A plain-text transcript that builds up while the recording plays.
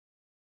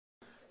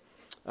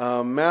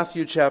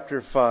Matthew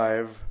chapter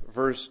 5,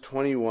 verse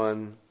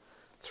 21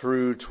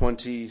 through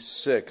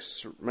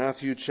 26.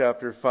 Matthew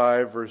chapter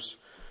 5, verse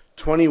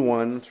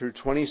 21 through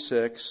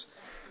 26.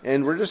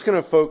 And we're just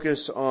going to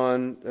focus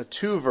on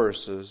two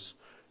verses,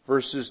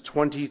 verses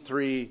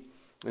 23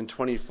 and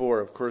 24.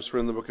 Of course, we're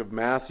in the book of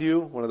Matthew,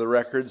 one of the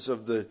records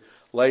of the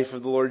life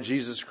of the Lord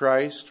Jesus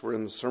Christ. We're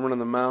in the Sermon on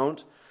the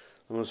Mount,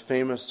 the most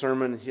famous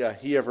sermon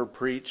he ever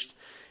preached.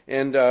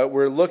 And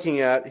we're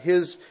looking at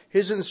his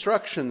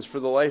instructions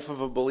for the life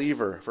of a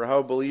believer, for how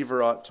a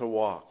believer ought to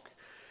walk.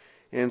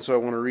 And so I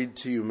want to read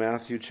to you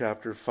Matthew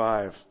chapter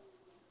 5,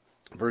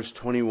 verse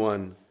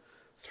 21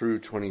 through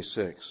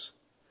 26.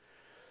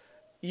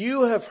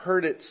 You have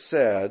heard it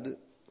said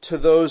to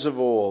those of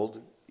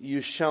old, you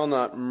shall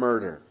not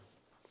murder.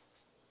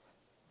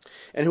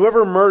 And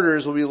whoever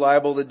murders will be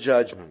liable to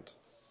judgment.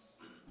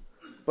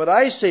 But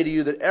I say to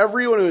you that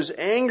everyone who is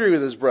angry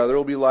with his brother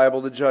will be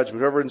liable to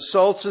judgment. Whoever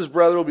insults his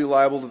brother will be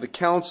liable to the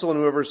council, and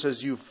whoever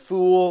says, you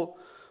fool,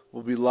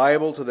 will be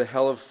liable to the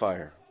hell of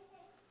fire.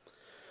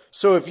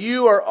 So if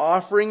you are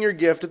offering your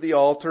gift at the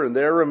altar, and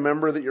there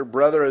remember that your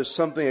brother has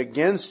something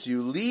against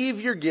you,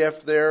 leave your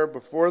gift there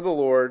before the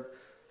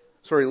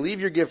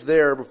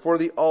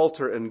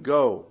altar and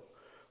go.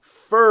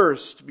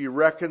 First be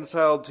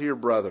reconciled to your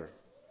brother,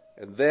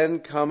 and then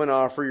come and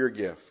offer your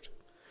gift.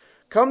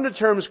 Come to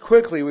terms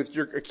quickly with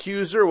your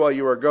accuser while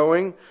you are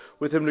going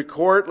with him to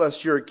court,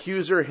 lest your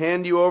accuser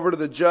hand you over to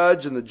the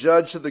judge and the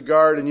judge to the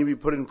guard and you be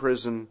put in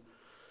prison.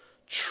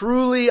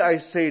 Truly I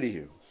say to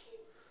you,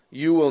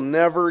 you will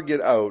never get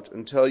out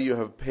until you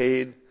have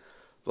paid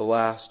the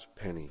last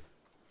penny.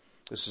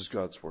 This is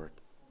God's word.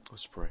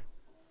 Let's pray.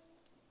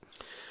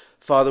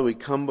 Father, we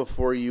come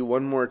before you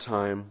one more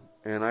time,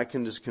 and I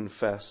can just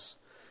confess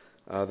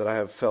that I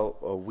have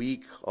felt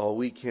weak all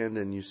weekend,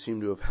 and you seem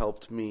to have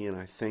helped me, and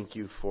I thank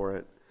you for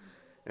it.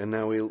 And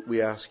now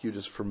we ask you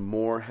just for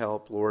more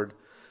help, Lord.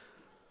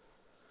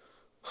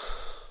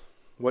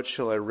 What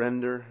shall I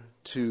render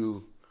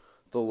to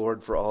the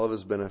Lord for all of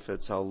his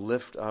benefits? I'll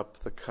lift up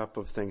the cup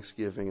of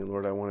thanksgiving, and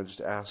Lord, I want to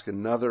just ask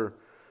another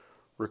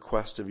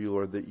request of you,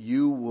 Lord, that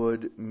you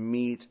would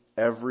meet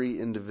every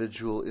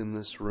individual in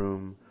this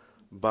room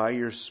by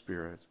your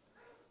Spirit,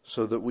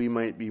 so that we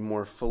might be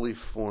more fully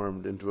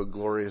formed into a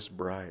glorious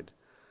bride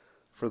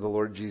for the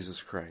Lord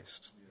Jesus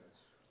Christ.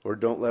 Yes.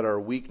 Lord, don't let our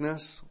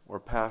weakness or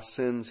past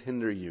sins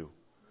hinder you,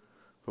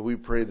 but we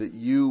pray that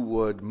you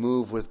would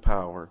move with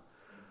power,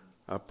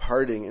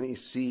 parting any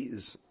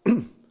seas,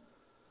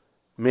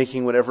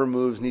 making whatever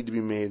moves need to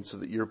be made so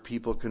that your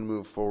people can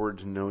move forward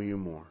to know you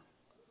more.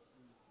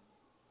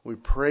 We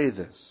pray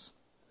this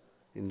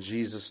in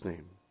Jesus'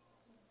 name.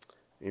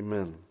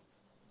 Amen.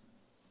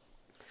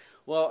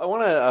 Well, I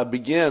want to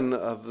begin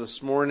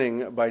this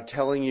morning by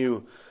telling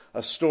you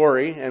a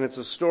story, and it's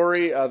a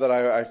story that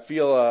I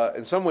feel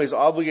in some ways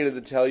obligated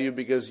to tell you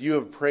because you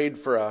have prayed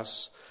for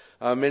us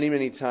many,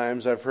 many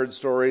times. I've heard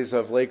stories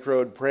of Lake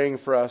Road praying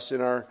for us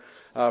in our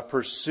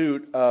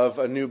pursuit of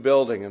a new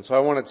building, and so I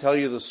want to tell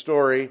you the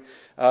story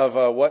of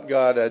what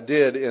God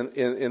did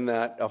in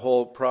that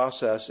whole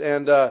process.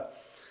 And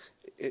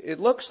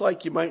it looks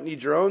like you might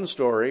need your own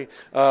story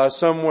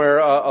somewhere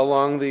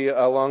along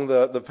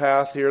the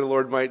path here. The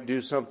Lord might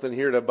do something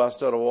here to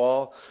bust out a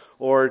wall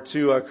or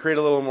to create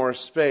a little more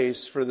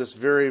space for this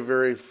very,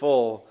 very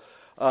full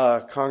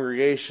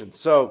congregation.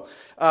 So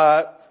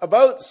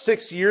about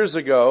 6 years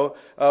ago,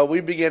 we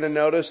began to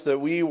notice that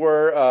we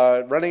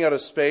were running out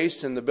of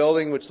space in the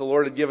building which the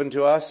Lord had given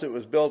to us. It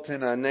was built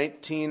in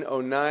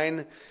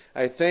 1909,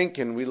 I think,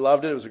 and we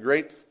loved it. It was a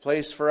great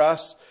place for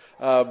us,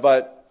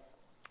 but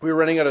we were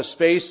running out of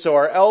space, so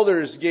our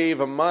elders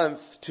gave a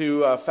month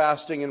to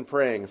fasting and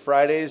praying.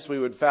 Fridays we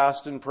would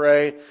fast and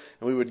pray, and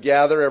we would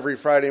gather every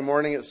Friday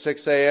morning at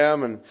 6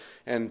 a.m.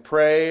 and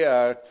pray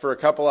for a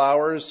couple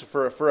hours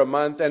for a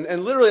month.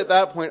 And literally at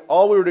that point,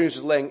 all we were doing was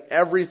just laying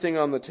everything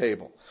on the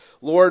table.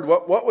 Lord,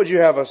 what would you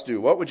have us do?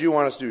 What would you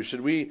want us to do?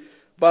 Should we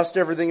bust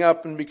everything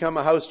up and become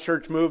a house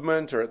church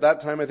movement? Or at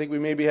that time, I think we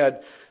maybe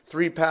had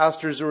 3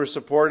 pastors who were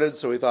supported.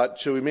 So we thought,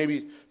 should we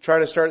maybe try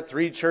to start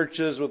 3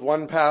 churches with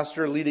one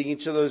pastor leading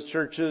each of those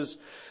churches?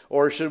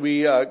 Or should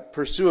we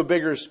pursue a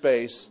bigger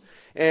space?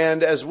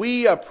 And as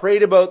we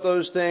prayed about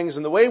those things,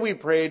 and the way we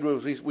prayed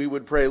was we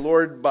would pray,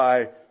 Lord,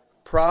 by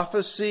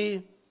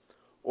prophecy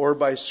or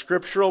by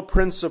scriptural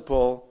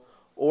principle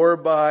or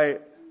by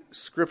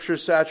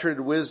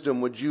scripture-saturated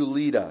wisdom, would you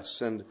lead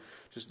us? And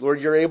just,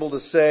 Lord, you're able to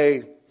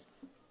say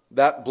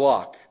that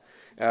block.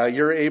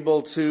 You're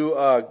able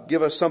to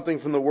give us something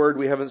from the Word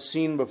we haven't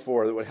seen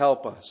before that would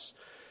help us.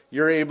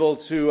 You're able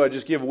to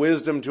just give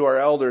wisdom to our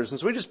elders. And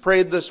so we just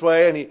prayed this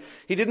way, and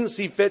he didn't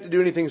see fit to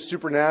do anything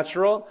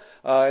supernatural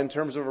in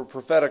terms of a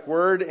prophetic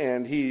word,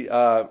 and he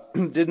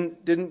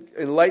didn't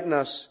enlighten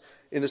us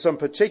into some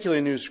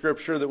particularly new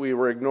scripture that we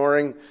were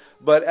ignoring.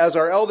 But as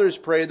our elders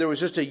prayed, there was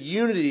just a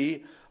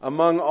unity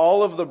among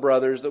all of the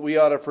brothers that we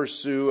ought to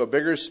pursue a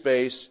bigger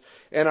space.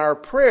 And our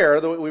prayer,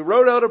 we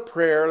wrote out a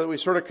prayer that we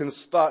sort of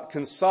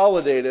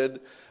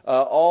consolidated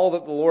all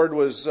that the Lord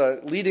was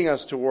leading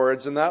us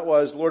towards. And that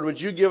was, Lord,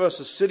 would you give us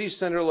a city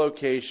center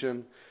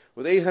location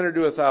with 800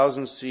 to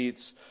 1,000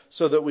 seats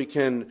so that we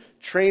can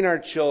train our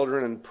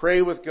children and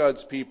pray with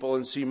God's people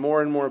and see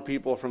more and more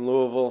people from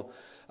Louisville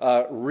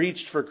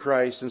reached for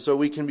Christ. And so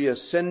we can be a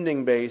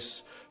sending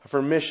base for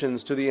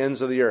missions to the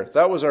ends of the earth.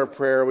 That was our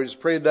prayer. We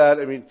just prayed that.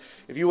 I mean,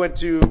 if you went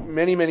to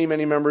many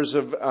members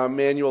of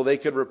Manual, they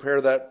could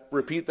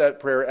repeat that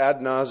prayer ad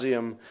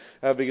nauseum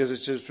because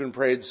it's just been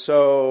prayed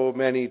so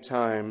many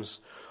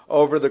times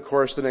over the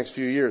course of the next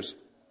few years.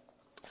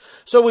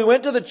 So we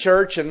went to the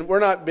church, and we're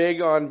not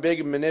big on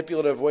big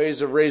manipulative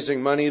ways of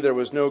raising money. There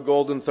was no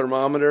golden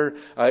thermometer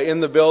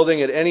in the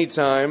building at any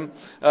time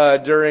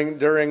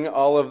during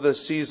all of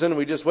this season.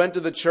 We just went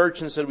to the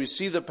church and said, we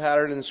see the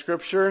pattern in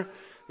Scripture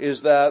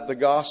is that the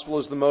gospel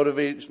is the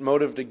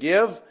motive to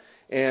give,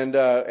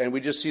 and we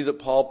just see that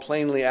Paul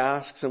plainly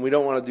asks, and we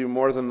don't want to do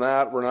more than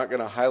that. We're not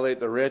going to highlight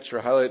the rich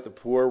or highlight the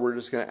poor. We're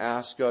just going to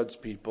ask God's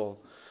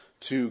people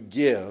to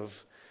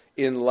give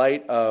in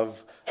light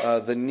of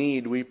the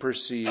need we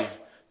perceive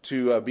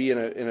to be in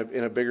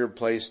a bigger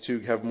place, to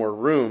have more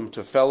room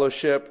to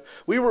fellowship.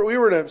 We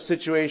were in a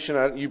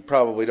situation, you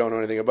probably don't know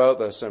anything about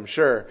this, I'm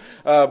sure,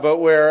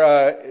 but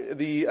where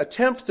the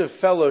attempt to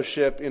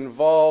fellowship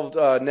involved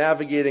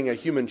navigating a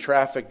human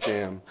traffic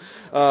jam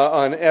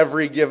on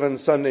every given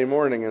Sunday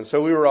morning. And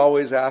so we were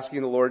always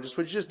asking the Lord,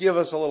 would you just give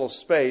us a little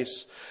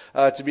space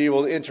to be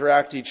able to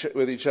interact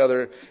with each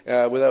other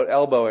without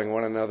elbowing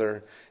one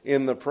another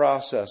in the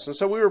process. And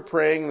so we were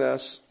praying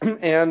this,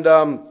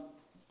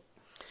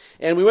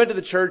 and we went to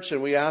the church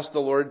and we asked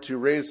the Lord to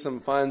raise some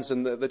funds,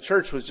 and the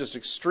church was just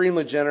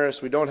extremely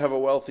generous. We don't have a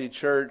wealthy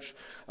church,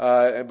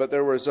 but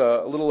there was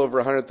a little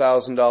over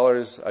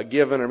 $100,000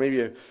 given, or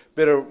maybe a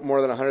bit more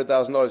than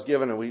 $100,000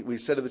 given. And we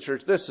said to the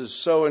church, this is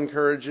so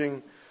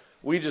encouraging.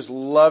 We just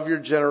love your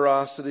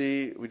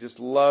generosity. We just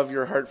love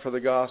your heart for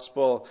the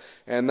gospel.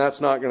 And that's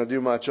not going to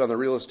do much on the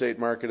real estate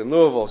market in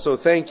Louisville. So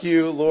thank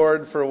you,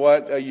 Lord, for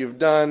what you've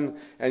done.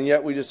 And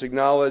yet we just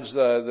acknowledge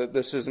that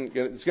this isn't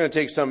going to, it's going to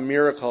take some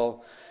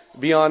miracle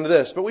beyond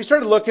this. But we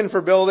started looking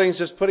for buildings,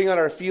 just putting out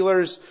our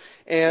feelers.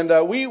 And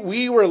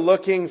we were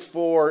looking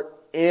for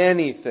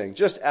anything,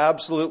 just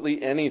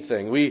absolutely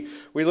anything. We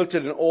looked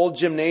at an old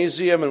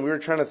gymnasium, and we were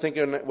trying to think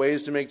of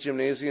ways to make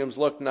gymnasiums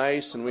look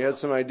nice, and we had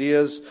some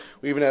ideas.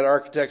 We even had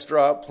architects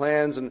draw up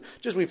plans, and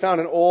we found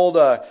an old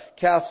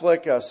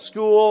Catholic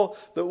school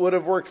that would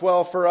have worked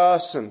well for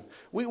us. And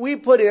we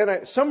put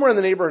in somewhere in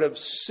the neighborhood of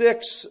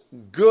 6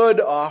 good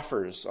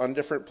offers on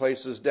different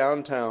places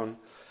downtown.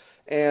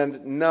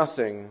 And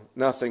nothing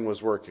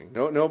was working.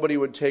 Nobody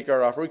would take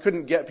our offer. We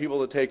couldn't get people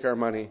to take our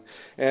money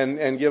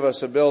and give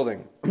us a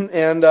building.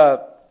 And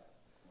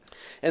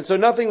so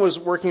nothing was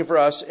working for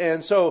us.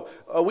 And so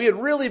we had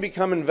really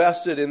become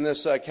invested in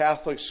this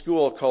Catholic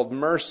school called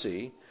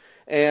Mercy.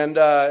 And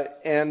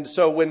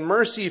so when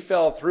Mercy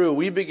fell through,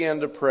 we began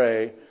to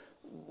pray,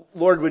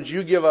 Lord, would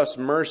you give us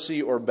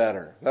mercy or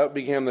better? That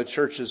became the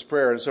church's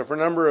prayer. And so for a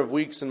number of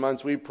weeks and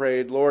months, we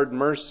prayed, Lord,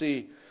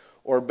 mercy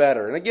or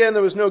better. And again,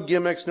 there was no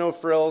gimmicks, no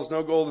frills,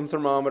 no golden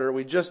thermometer.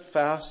 We just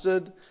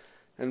fasted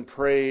and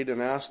prayed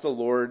and asked the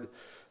Lord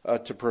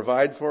to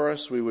provide for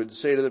us. We would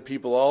say to the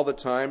people all the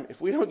time, if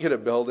we don't get a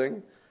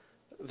building,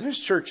 there's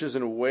churches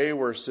in way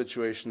worse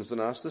situations than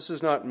us. This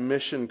is not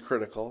mission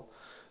critical,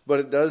 but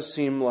it does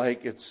seem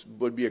like it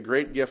would be a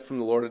great gift from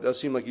the Lord. It does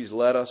seem like He's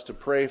led us to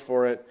pray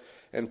for it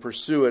and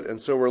pursue it. And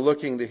so we're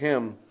looking to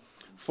Him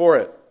for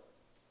it.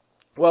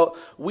 Well,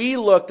 we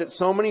looked at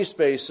so many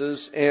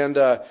spaces, and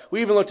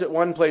we even looked at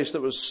one place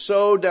that was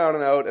so down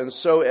and out and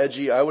so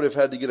edgy, I would have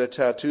had to get a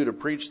tattoo to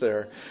preach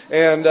there,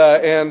 and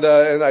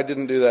I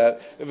didn't do that.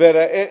 But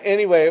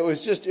anyway, it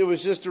was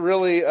just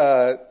really.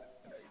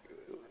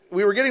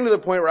 We were getting to the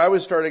point where I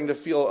was starting to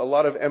feel a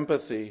lot of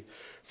empathy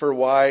for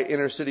why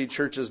inner city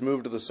churches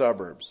move to the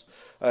suburbs.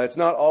 It's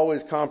not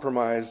always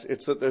compromise.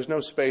 It's that there's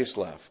no space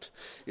left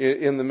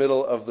in the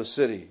middle of the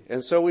city,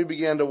 and so we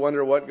began to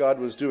wonder what God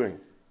was doing.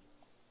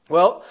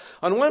 Well,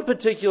 on one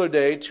particular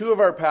day, 2 of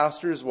our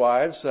pastors'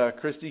 wives,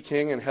 Christy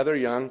King and Heather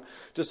Young,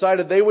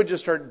 decided they would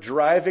just start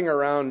driving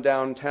around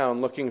downtown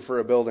looking for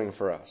a building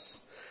for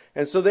us.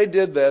 And so they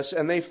did this,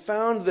 and they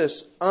found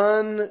this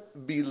unbelievable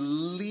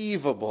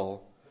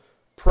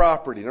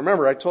property. Now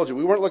remember, I told you,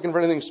 we weren't looking for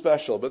anything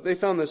special, but they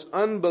found this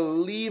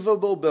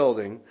unbelievable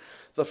building.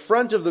 The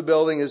front of the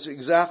building is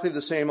exactly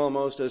the same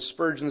almost as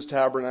Spurgeon's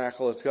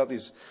Tabernacle. It's got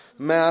these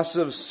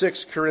massive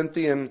 6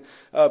 Corinthian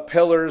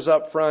pillars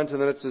up front,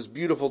 and then it's this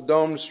beautiful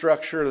domed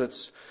structure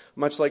that's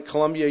much like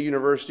Columbia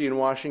University in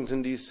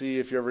Washington, D.C.,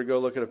 if you ever go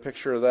look at a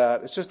picture of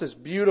that. It's just this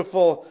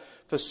beautiful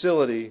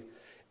facility,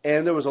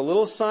 and there was a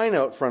little sign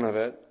out front of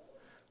it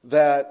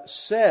that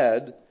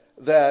said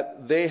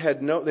that they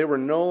were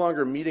no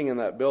longer meeting in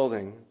that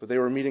building, but they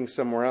were meeting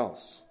somewhere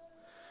else.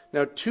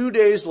 Now, 2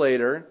 days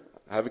later,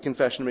 I have a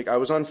confession to make. I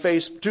was on 2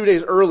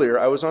 days earlier,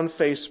 I was on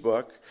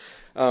Facebook.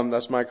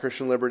 That's my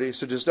Christian liberty.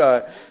 So just,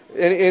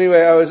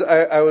 anyway, I was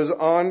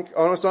on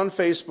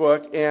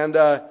Facebook, and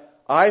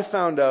I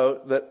found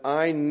out that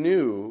I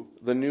knew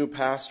the new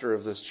pastor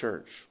of this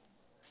church.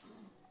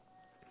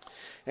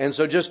 And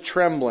so just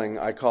trembling,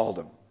 I called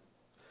him.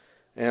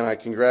 And I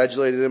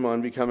congratulated him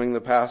on becoming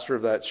the pastor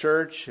of that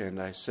church.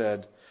 And I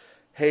said,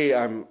 hey,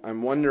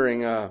 I'm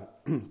wondering,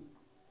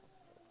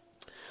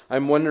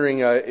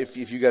 if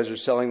you guys are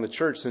selling the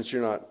church, since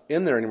you're not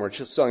in there anymore,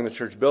 just selling the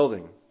church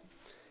building.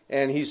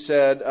 And he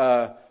said,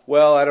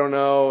 well, I don't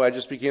know. I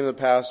just became the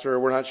pastor.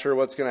 We're not sure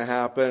what's going to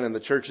happen. And the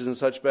church is in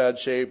such bad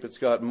shape. It's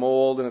got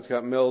mold, and it's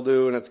got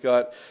mildew, and it's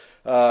got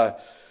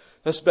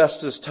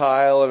asbestos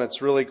tile, and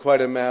it's really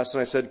quite a mess.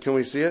 And I said, can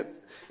we see it?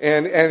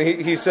 And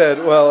he said,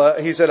 well,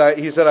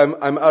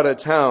 I'm out of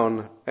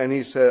town. And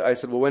I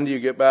said, well, when do you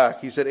get back?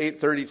 He said,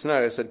 8:30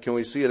 tonight. I said, can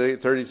we see it at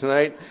 8:30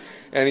 tonight?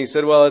 And he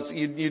said, well,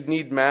 you'd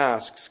need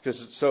masks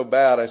because it's so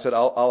bad. I said,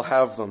 I'll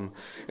have them.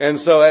 And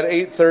so at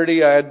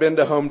 8:30, I had been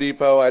to Home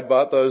Depot. I'd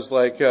bought those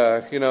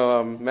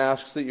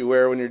masks that you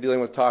wear when you're dealing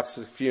with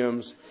toxic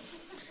fumes.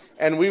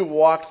 And we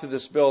walked through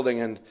this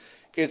building, and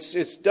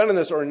it's done in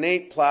this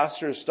ornate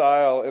plaster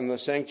style in the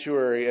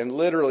sanctuary, and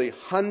literally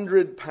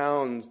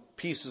 100-pound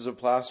pieces of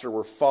plaster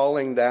were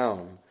falling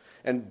down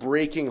and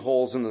breaking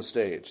holes in the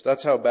stage.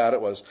 That's how bad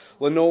it was.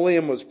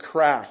 Linoleum was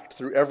cracked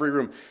through every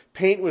room.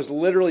 Paint was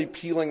literally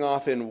peeling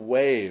off in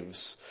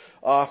waves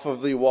off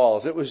of the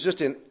walls. It was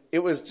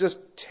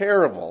just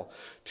terrible,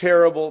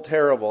 terrible,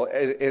 terrible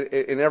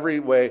in every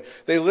way.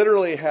 They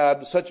literally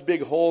had such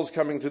big holes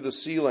coming through the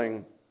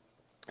ceiling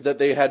that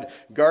they had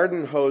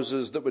garden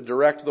hoses that would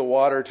direct the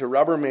water to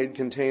Rubbermaid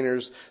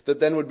containers that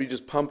then would be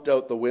just pumped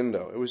out the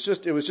window. It was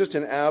just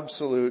an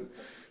absolute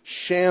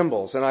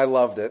shambles, and I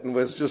loved it and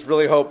was just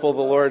really hopeful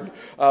the Lord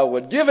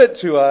would give it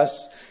to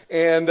us.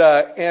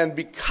 And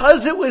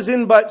because it was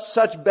in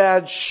such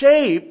bad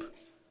shape,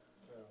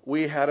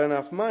 we had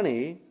enough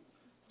money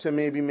to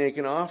maybe make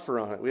an offer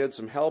on it. We had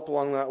some help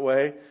along that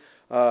way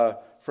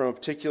from a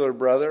particular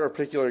brother or a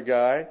particular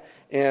guy,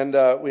 and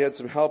we had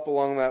some help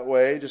along that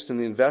way just in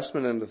the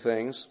investment into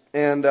things.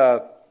 And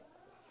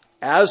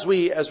as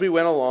we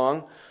went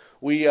along,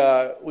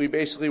 we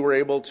basically were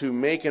able to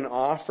make an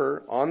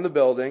offer on the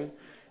building.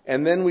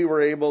 And then we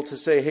were able to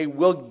say, hey,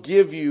 we'll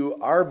give you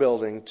our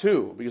building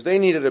too, because they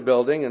needed a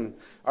building, and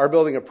our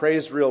building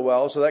appraised real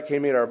well, so that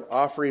made our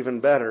offer even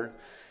better.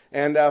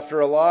 And after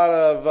a lot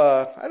of,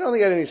 I don't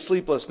think I had any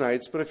sleepless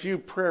nights, but a few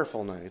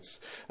prayerful nights,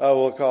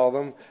 we'll call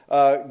them,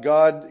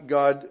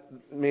 God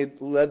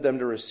led them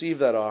to receive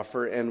that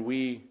offer, and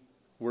we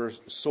were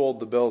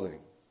sold the building.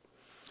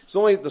 It's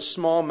only the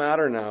small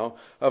matter now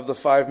of the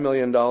 $5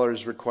 million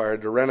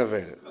required to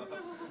renovate it.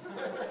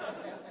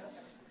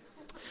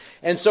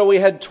 And so we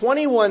had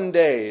 21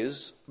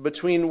 days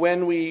between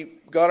when we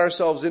got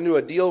ourselves into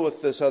a deal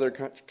with this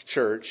other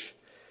church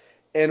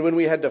and when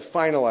we had to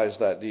finalize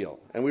that deal.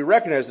 And we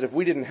recognized that if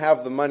we didn't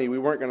have the money, we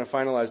weren't going to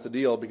finalize the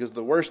deal, because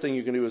the worst thing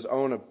you can do is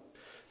own a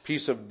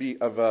piece of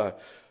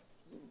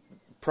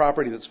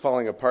property that's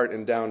falling apart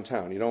in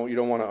downtown. You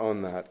don't want to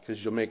own that,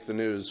 because you'll make the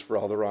news for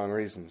all the wrong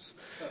reasons.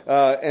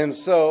 And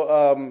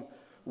so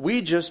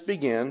we just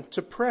began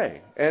to pray.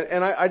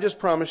 And I just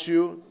promise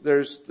you,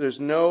 there's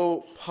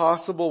no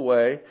possible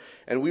way,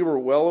 and we were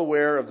well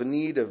aware of the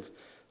need of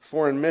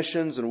foreign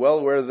missions and well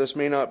aware that this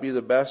may not be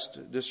the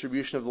best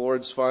distribution of the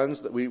Lord's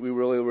funds, that we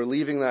really were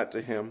leaving that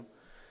to Him.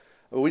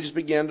 But we just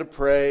began to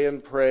pray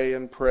and pray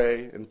and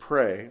pray and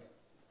pray.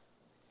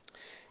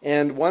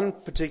 And one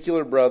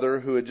particular brother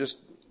who had just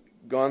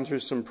gone through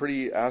some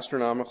pretty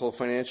astronomical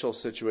financial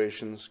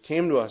situations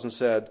came to us and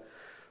said,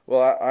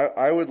 well,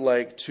 I would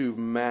like to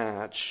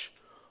match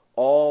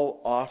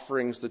all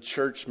offerings the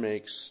church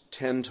makes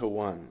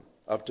 10-1,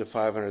 up to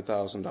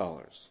 $500,000.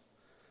 And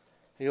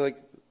you're like,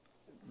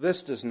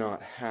 this does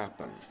not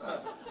happen.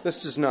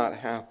 This does not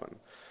happen.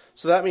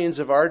 So that means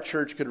if our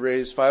church could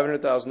raise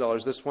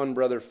 $500,000, this one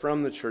brother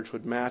from the church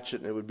would match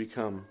it, and it would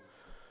become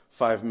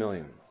 $5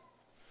 million.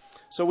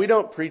 So we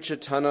don't preach a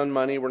ton on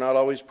money. We're not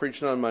always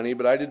preaching on money,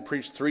 but I did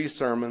preach 3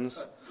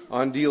 sermons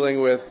on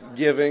dealing with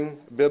giving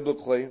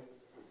biblically.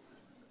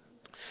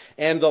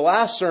 And the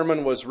last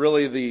sermon was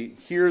really the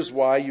here's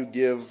why you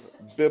give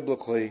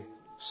biblically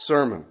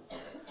sermon.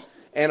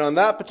 And on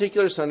that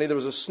particular Sunday, there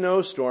was a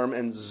snowstorm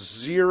and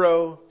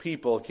 0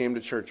 people came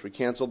to church. We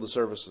canceled the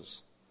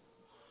services.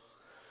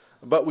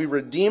 But we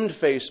redeemed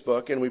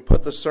Facebook and we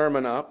put the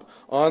sermon up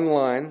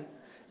online.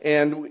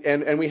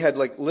 And we had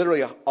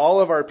literally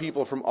all of our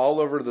people from all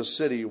over the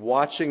city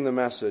watching the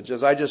message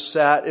as I just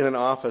sat in an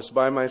office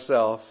by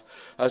myself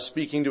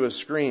speaking to a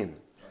screen.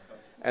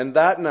 And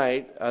that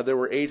night, there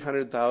were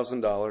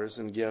 $800,000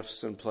 in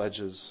gifts and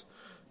pledges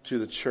to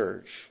the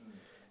church.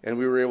 And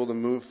we were able to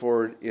move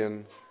forward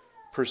in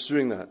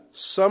pursuing that.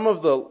 Some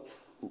of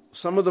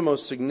the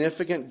most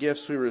significant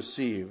gifts we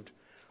received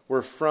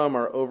were from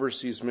our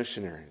overseas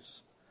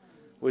missionaries,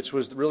 which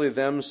was really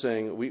them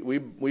saying,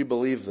 we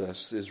believe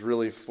this is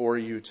really for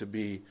you to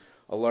be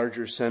a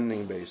larger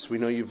sending base. We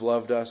know you've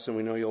loved us, and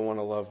we know you'll want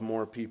to love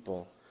more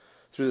people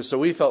through this. So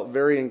we felt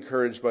very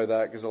encouraged by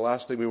that, because the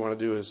last thing we want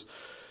to do is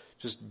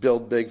just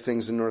build big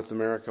things in North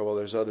America while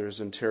there's others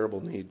in terrible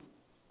need.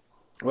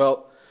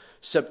 Well,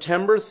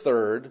 September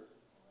 3rd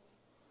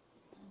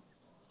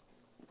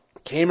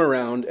came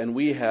around, and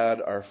we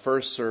had our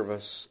first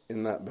service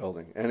in that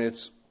building. And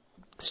it's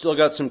still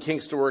got some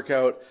kinks to work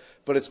out,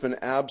 but it's been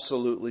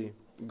absolutely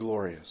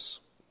glorious.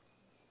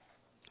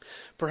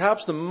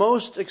 Perhaps the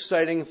most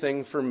exciting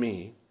thing for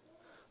me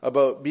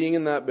about being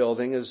in that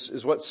building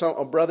is what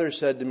a brother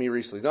said to me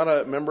recently. Not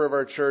a member of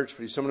our church,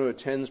 but he's someone who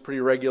attends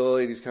pretty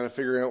regularly, and he's kind of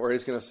figuring out where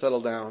he's going to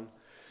settle down.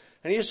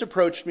 And he just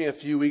approached me a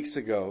few weeks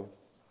ago,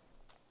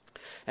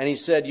 and he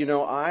said,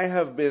 I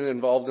have been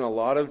involved in a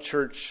lot of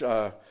church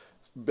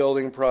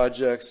building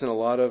projects and a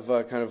lot of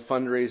kind of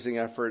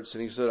fundraising efforts.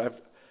 And he said,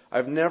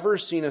 I've never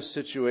seen a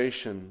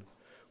situation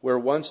where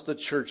once the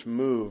church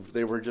moved,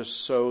 they were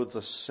just so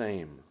the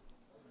same.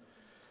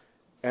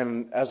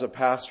 And as a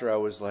pastor, I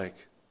was like,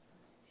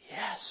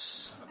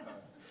 yes.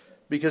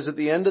 Because at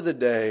the end of the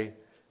day,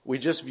 we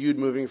just viewed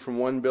moving from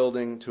one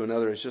building to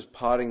another as just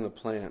potting the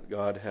plant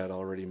God had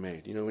already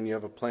made. When you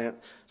have a plant,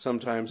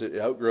 sometimes it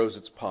outgrows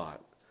its pot.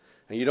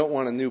 And you don't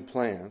want a new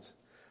plant.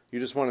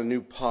 You just want a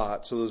new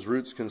pot so those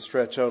roots can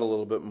stretch out a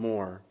little bit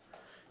more.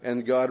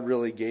 And God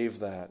really gave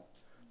that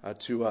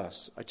to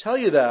us. I tell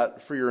you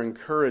that for your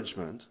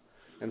encouragement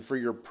and for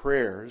your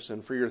prayers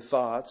and for your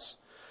thoughts.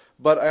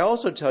 But I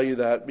also tell you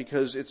that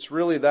because it's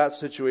really that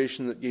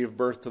situation that gave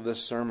birth to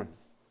this sermon.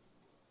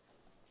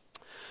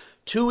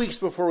 2 weeks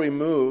before we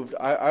moved,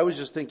 I was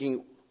just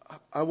thinking,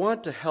 I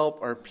want to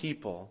help our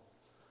people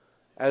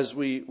as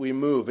we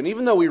move. And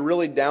even though we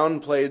really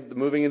downplayed the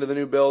moving into the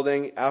new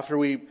building, after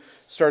we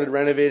started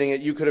renovating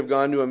it, you could have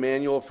gone to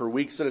Emmanuel for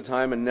weeks at a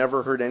time and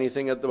never heard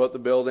anything about the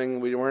building.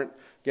 We weren't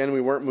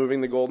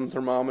moving the golden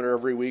thermometer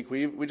every week.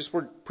 We just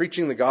were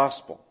preaching the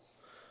gospel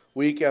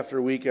week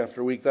after week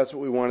after week. That's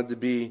what we wanted to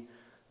be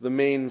the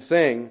main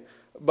thing.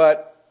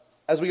 But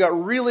as we got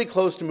really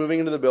close to moving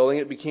into the building,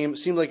 it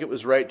seemed like it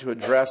was right to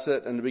address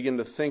it and to begin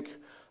to think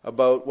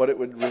about what it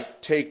would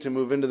take to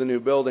move into the new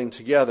building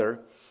together.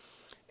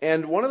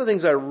 And one of the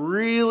things I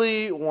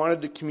really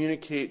wanted to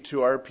communicate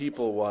to our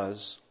people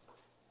was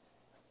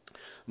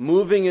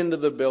moving into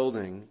the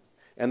building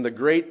and the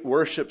great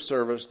worship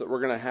service that we're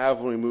going to have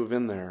when we move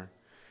in there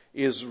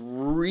is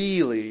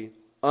really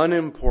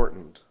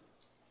unimportant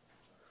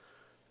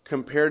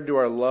compared to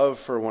our love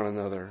for one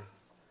another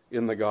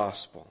in the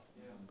gospel.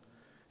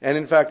 And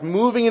in fact,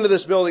 moving into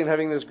this building and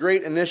having this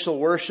great initial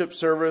worship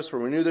service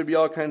where we knew there'd be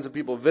all kinds of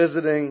people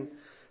visiting,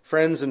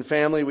 friends and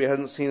family we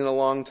hadn't seen in a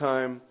long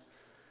time,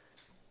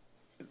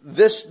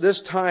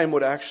 this time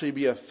would actually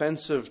be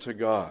offensive to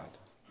God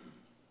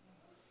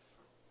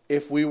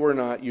if we were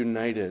not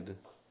united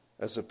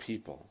as a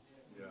people.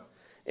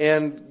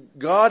 And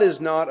God is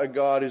not a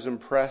God who's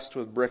impressed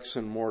with bricks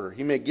and mortar.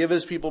 He may give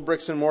his people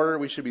bricks and mortar.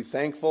 We should be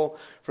thankful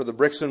for the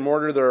bricks and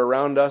mortar that are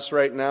around us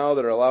right now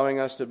that are allowing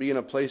us to be in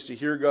a place to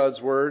hear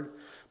God's word.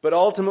 But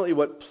ultimately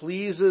what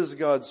pleases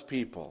God's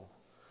people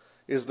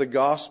is the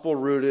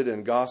gospel-rooted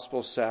and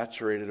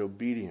gospel-saturated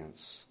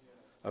obedience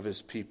of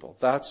his people.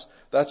 That's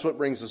what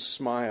brings a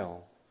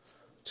smile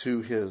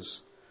to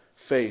his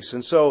face.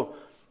 And so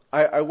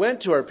I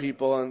went to our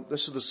people, and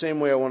this is the same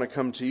way I want to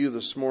come to you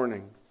this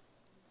morning,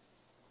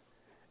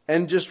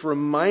 and just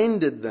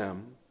reminded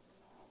them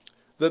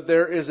that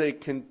there is a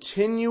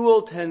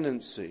continual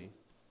tendency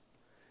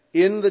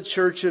in the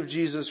Church of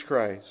Jesus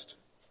Christ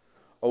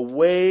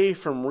away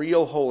from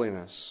real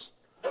holiness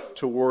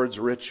towards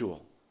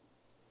ritual,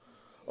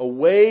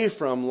 away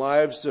from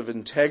lives of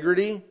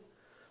integrity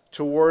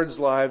towards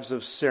lives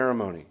of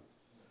ceremony,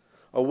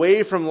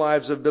 away from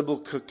lives of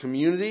biblical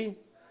community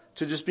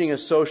to just being a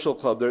social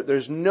club.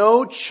 There's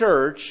no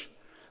church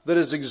that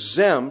is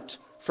exempt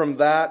from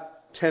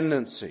that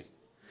tendency.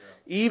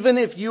 Even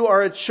if you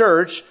are a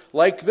church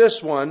like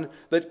this one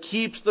that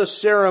keeps the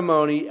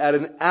ceremony at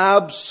an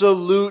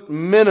absolute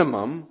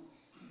minimum,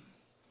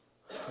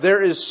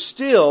 there is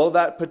still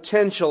that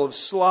potential of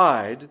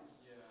slide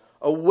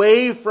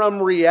away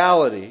from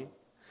reality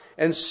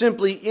and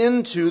simply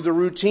into the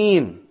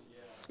routine.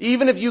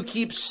 Even if you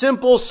keep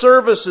simple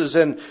services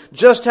and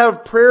just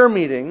have prayer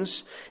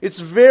meetings, it's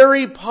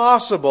very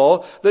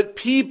possible that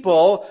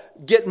people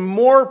get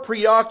more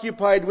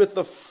preoccupied with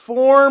the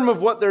form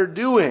of what they're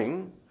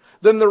doing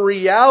than the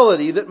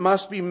reality that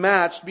must be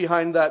matched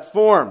behind that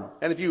form.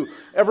 And if you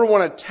ever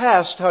want to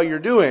test how you're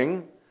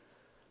doing,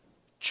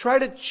 try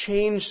to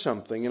change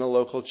something in a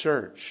local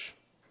church.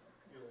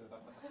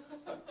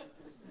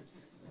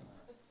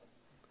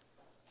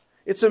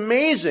 It's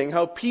amazing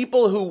how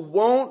people who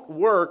won't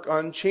work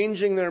on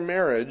changing their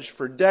marriage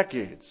for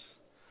decades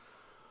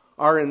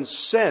are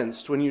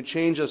incensed when you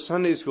change a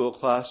Sunday school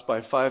class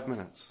by 5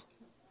 minutes.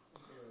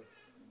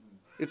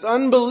 It's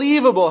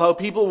unbelievable how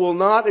people will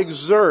not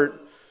exert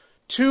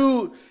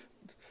 2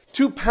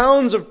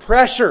 pounds of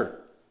pressure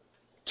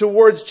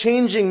towards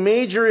changing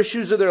major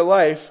issues of their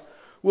life,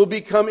 will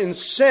become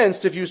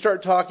incensed if you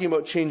start talking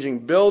about changing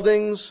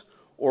buildings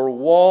or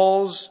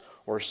walls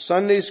or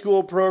Sunday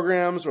school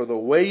programs or the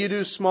way you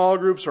do small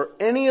groups or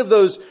any of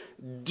those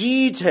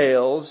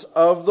details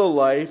of the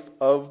life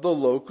of the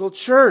local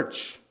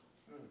church.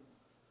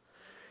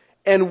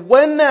 And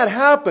when that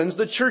happens,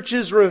 the church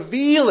is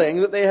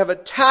revealing that they have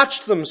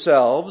attached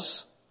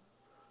themselves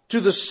to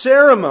the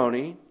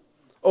ceremony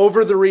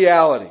over the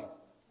reality.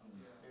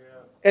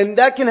 And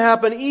that can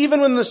happen even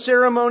when the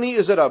ceremony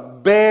is at a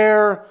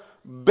bare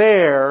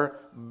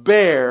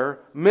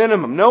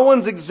minimum. No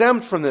one's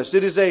exempt from this.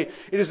 It is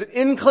an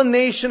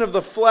inclination of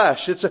the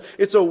flesh.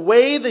 It's a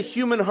way the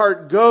human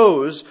heart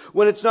goes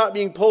when it's not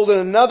being pulled in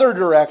another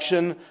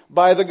direction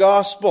by the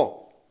gospel.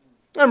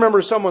 I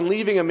remember someone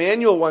leaving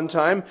Emmanuel one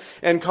time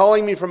and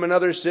calling me from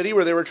another city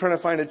where they were trying to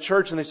find a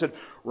church, and they said,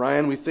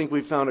 "Ryan, we think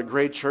we found a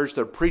great church.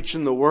 They're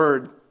preaching the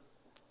word,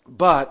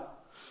 but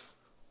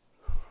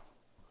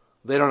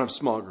they don't have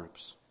small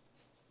groups."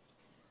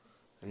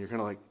 And you're kind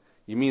of like,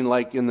 you mean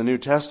like in the New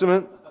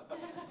Testament?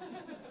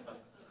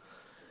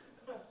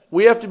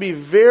 We have to be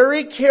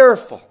very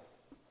careful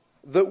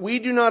that we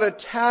do not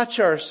attach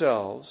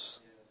ourselves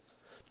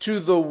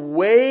to the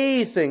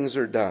way things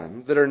are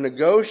done that are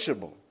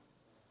negotiable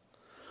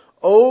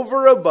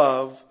over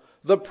above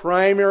the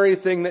primary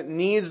thing that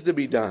needs to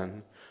be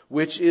done,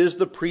 which is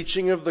the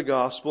preaching of the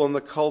gospel and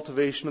the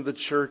cultivation of the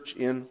church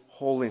in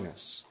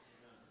holiness.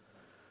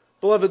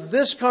 Beloved,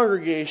 this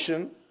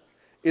congregation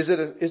is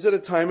at a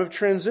time of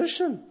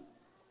transition.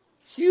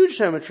 Huge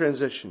time of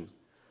transition.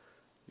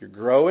 You're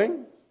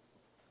growing.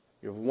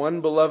 You have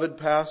one beloved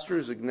pastor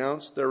who's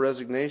announced their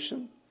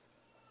resignation.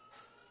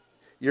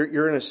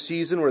 You're in a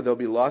season where there'll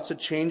be lots of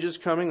changes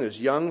coming. There's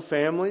young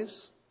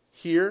families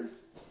here.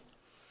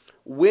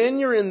 When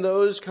you're in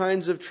those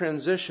kinds of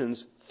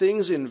transitions,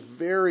 things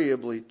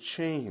invariably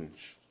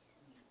change.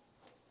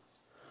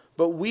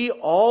 But we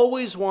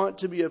always want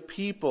to be a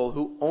people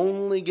who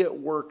only get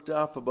worked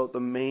up about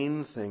the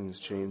main things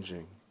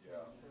changing.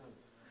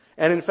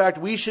 And in fact,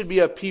 we should be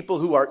a people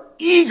who are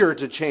eager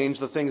to change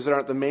the things that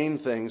aren't the main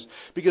things.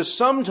 Because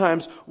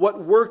sometimes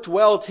what worked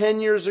well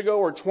 10 years ago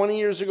or 20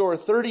 years ago or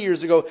 30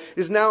 years ago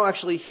is now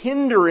actually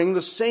hindering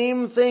the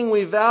same thing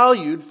we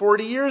valued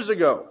 40 years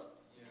ago.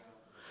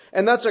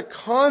 And that's a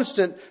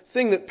constant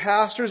thing that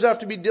pastors have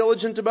to be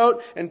diligent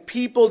about and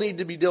people need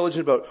to be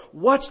diligent about.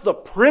 What's the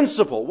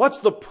principle? What's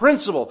the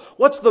principle?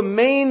 What's the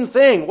main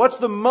thing? What's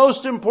the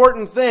most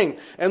important thing?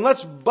 And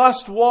let's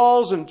bust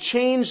walls and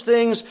change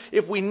things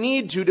if we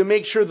need to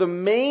make sure the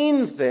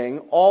main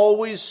thing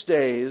always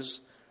stays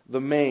the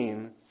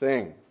main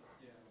thing.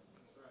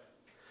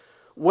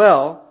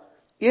 Well,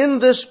 in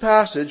this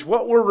passage,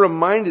 what we're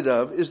reminded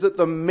of is that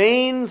the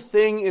main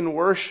thing in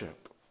worship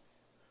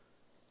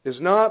is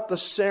not the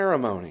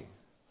ceremony,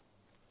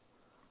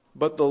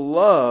 but the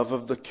love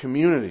of the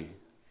community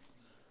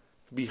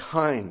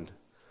behind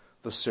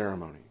the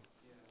ceremony.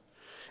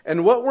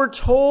 And what we're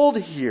told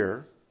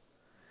here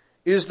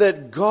is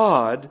that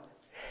God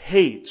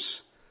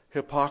hates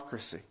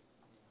hypocrisy.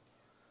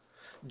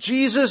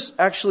 Jesus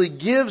actually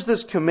gives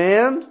this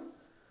command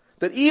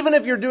that even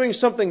if you're doing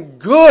something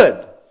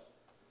good,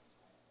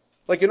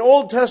 like an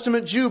Old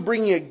Testament Jew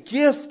bringing a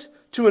gift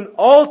to an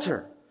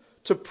altar,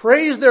 to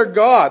praise their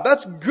God.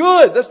 That's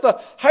good. That's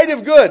the height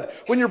of good.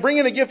 When you're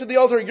bringing a gift to the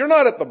altar, you're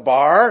not at the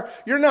bar.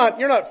 You're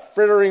not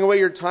frittering away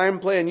your time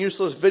playing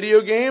useless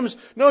video games.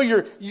 No,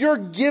 you're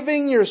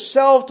giving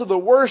yourself to the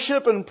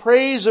worship and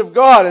praise of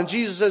God. And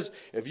Jesus says,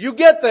 if you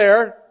get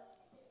there,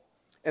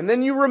 and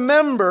then you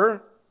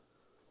remember,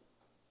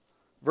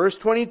 verse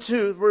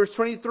 22, verse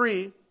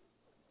 23,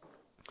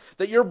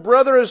 that your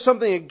brother has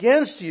something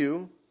against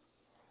you,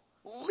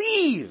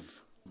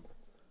 leave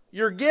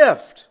your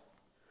gift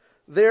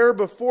there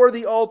before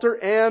the altar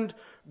and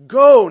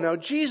go. Now,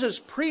 Jesus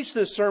preached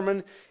this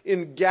sermon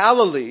in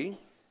Galilee,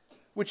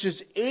 which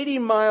is 80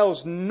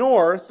 miles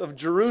north of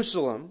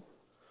Jerusalem.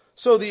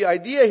 So the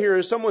idea here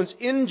is someone's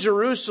in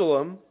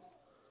Jerusalem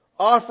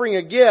offering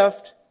a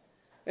gift,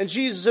 and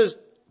Jesus says,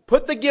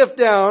 put the gift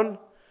down,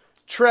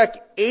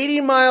 trek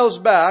 80 miles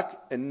back,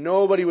 and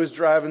nobody was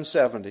driving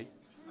 70.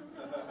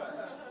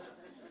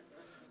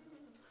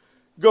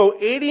 Go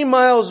 80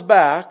 miles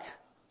back,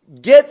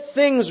 get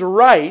things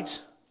right,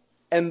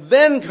 and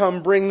then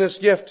come bring this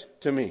gift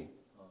to me.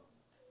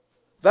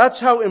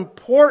 That's how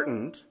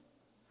important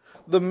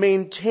the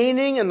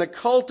maintaining and the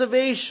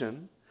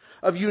cultivation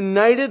of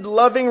united,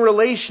 loving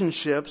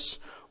relationships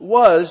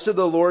was to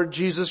the Lord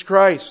Jesus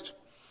Christ.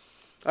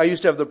 I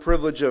used to have the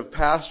privilege of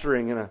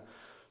pastoring in a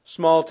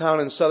small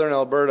town in southern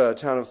Alberta, a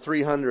town of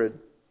 300.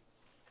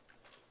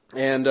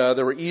 And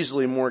there were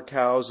easily more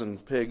cows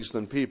and pigs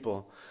than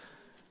people.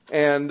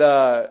 And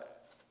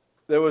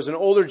there was an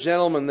older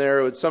gentleman there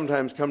who would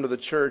sometimes come to the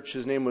church.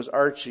 His name was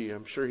Archie.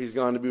 I'm sure he's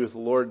gone to be with the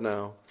Lord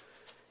now.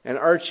 And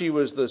Archie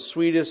was the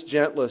sweetest,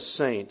 gentlest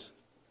saint.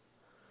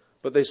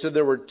 But they said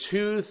there were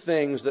two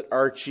things that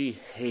Archie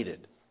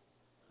hated.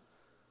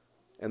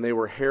 And they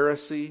were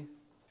heresy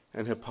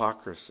and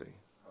hypocrisy.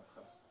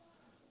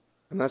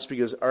 And that's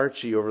because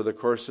Archie, over the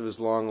course of his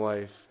long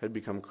life, had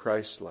become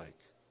Christ-like.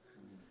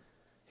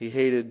 He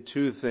hated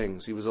two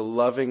things. He was a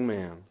loving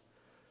man,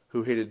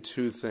 who hated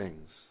two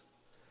things: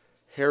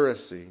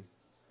 heresy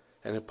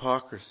and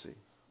hypocrisy.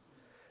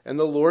 And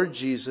the Lord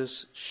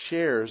Jesus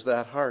shares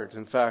that heart.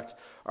 In fact,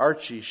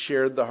 Archie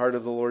shared the heart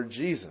of the Lord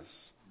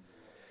Jesus,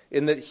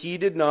 in that he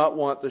did not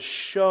want the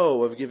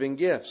show of giving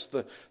gifts,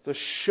 the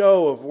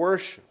show of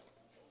worship,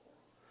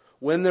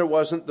 when there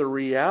wasn't the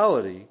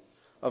reality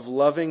of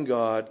loving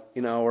God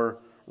in our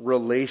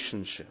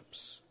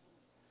relationships.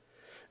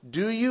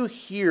 Do you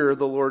hear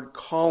the Lord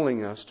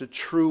calling us to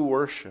true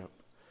worship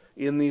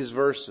in these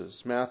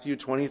verses, Matthew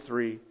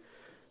 23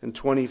 and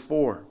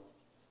 24?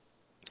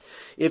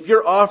 If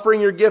you're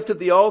offering your gift at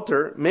the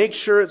altar, make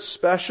sure it's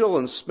special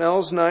and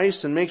smells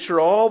nice, and make sure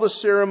all the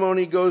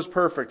ceremony goes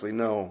perfectly.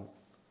 No.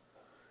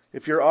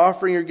 If you're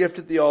offering your gift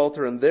at the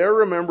altar and there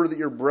remember that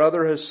your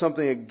brother has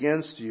something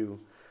against you,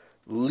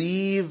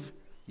 leave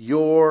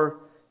your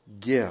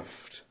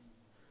gift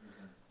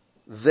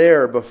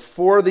there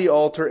before the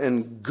altar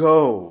and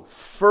go.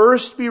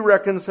 First be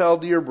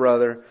reconciled to your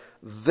brother,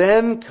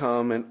 then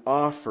come and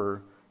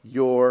offer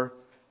your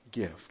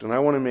gift. And I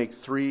want to make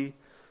 3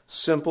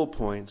 simple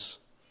points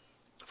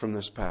from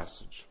this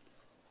passage.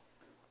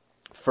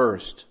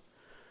 First,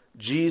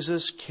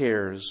 Jesus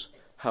cares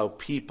how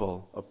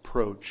people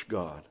approach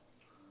God.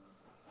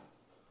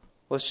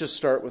 Let's just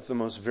start with the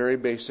most very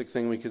basic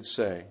thing we could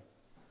say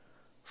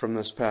from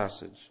this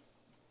passage.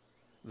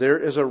 There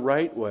is a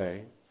right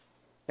way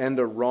and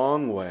a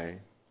wrong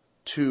way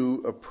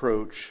to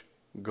approach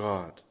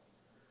God.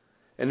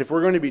 And if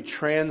we're going to be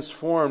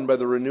transformed by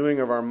the renewing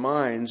of our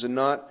minds and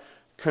not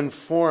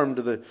conformed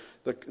to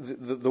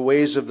the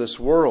ways of this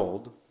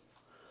world,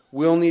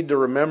 we'll need to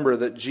remember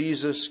that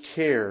Jesus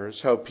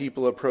cares how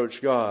people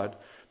approach God,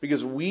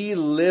 because we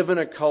live in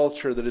a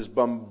culture that is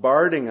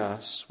bombarding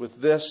us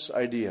with this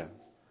idea.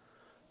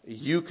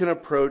 You can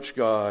approach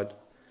God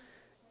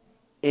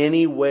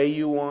any way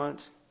you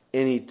want,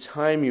 any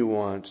time you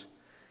want,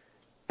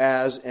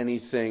 as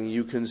anything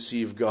you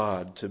conceive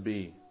God to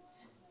be.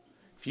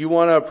 If you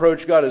want to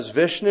approach God as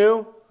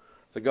Vishnu,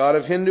 the god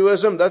of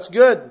Hinduism, that's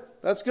good.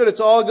 That's good. It's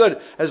all good,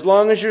 as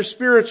long as you're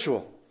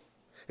spiritual.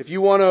 If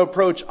you want to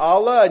approach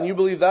Allah and you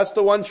believe that's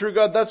the one true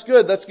God, that's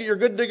good. You're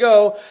good to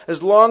go,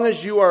 as long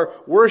as you are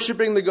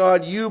worshiping the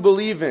God you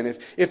believe in.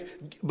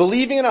 If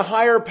believing in a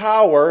higher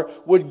power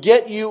would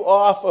get you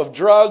off of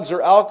drugs or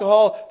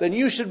alcohol, then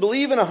you should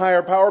believe in a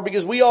higher power,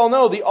 because we all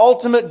know the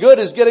ultimate good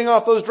is getting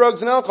off those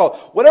drugs and alcohol.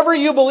 Whatever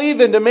you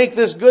believe in to make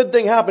this good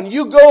thing happen,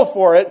 you go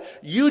for it.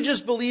 You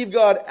just believe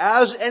God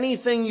as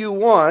anything you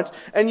want,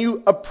 and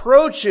you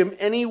approach Him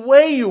any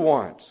way you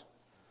want.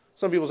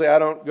 Some people say, I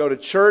don't go to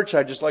church,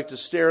 I just like to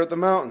stare at the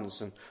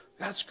mountains. And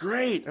that's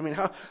great. I mean,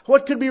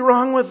 what could be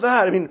wrong with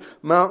that? I mean,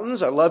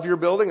 mountains, I love your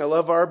building, I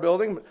love our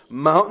building, but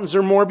mountains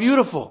are more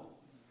beautiful.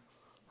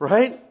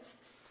 Right?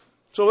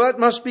 So that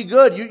must be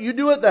good. You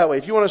do it that way.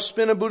 If you want to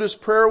spin a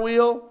Buddhist prayer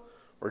wheel,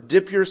 or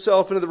dip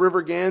yourself into the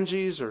river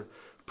Ganges, or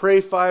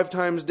pray 5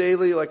 times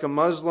daily like a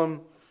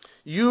Muslim,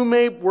 you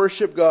may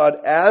worship God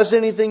as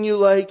anything you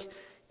like,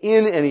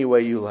 in any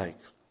way you like.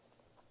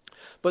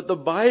 But the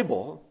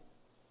Bible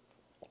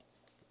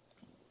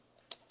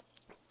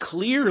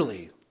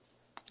clearly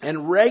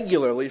and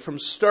regularly, from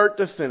start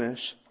to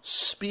finish,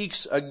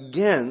 speaks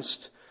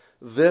against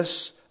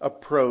this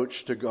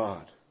approach to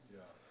God.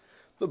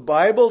 The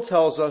Bible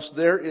tells us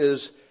there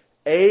is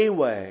a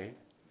way,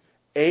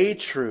 a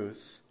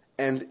truth,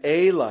 and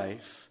a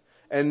life,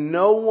 and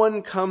no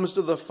one comes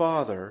to the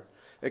Father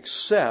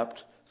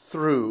except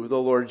through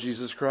the Lord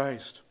Jesus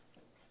Christ.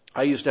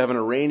 I used to have an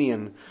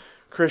Iranian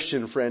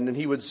Christian friend, and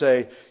he would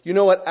say, you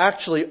know what,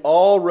 actually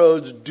all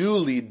roads do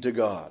lead to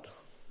God.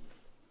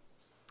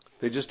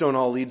 They just don't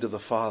all lead to the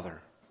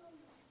Father.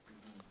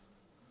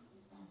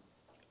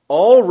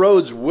 All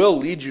roads will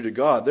lead you to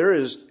God.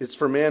 It's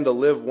for man to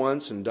live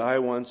once and die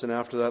once, and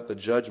after that the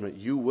judgment.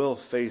 You will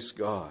face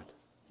God.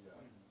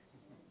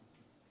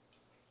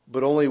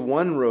 But only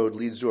one road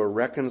leads to a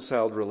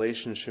reconciled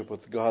relationship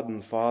with God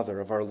and Father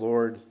of our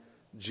Lord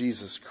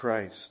Jesus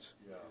Christ.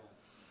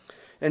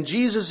 And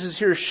Jesus is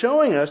here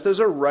showing us there's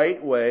a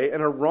right way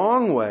and a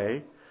wrong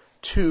way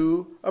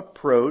to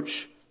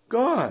approach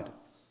God.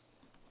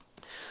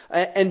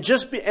 And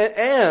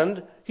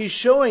He's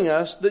showing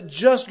us that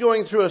just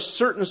going through a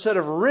certain set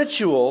of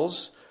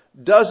rituals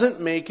doesn't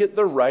make it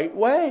the right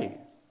way.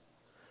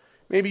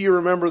 Maybe you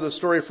remember the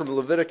story from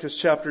Leviticus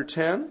chapter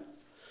 10.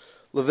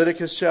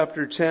 Leviticus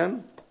chapter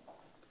 10.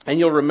 And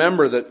you'll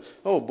remember that,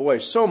 oh boy,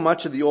 so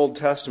much of the Old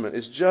Testament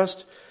is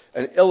just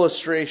an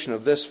illustration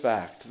of this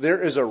fact.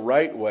 There is a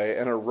right way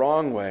and a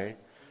wrong way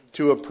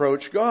to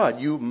approach God.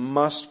 You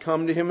must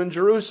come to Him in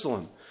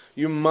Jerusalem.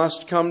 You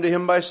must come to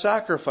Him by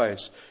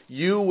sacrifice.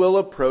 You will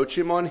approach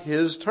Him on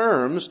His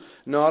terms,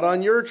 not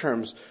on your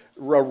terms.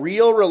 A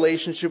real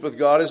relationship with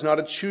God is not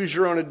a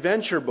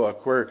choose-your-own-adventure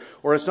book, or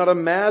it's not a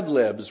Mad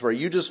Libs, where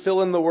you just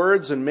fill in the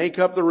words and make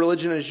up the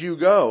religion as you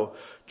go.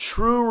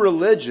 True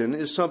religion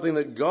is something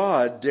that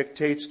God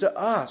dictates to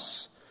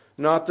us,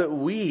 not that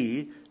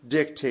we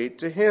dictate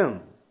to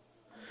Him.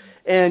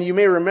 And you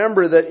may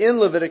remember that in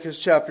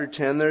Leviticus chapter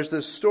 10, there's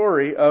this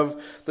story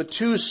of the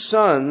two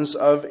sons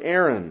of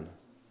Aaron,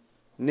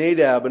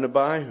 Nadab and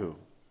Abihu.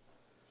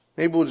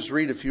 Maybe we'll just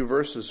read a few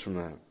verses from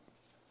that.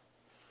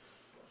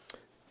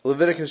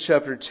 Leviticus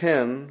chapter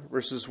 10,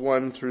 verses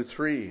 1 through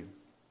 3.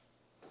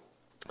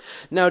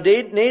 Now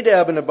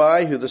Nadab and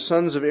Abihu, the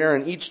sons of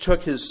Aaron, each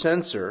took his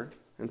censer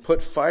and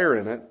put fire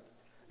in it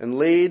and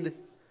laid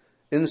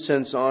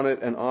incense on it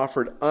and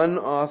offered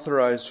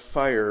unauthorized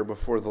fire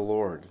before the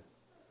Lord,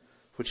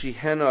 which he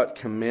had not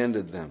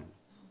commanded them.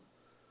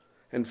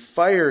 And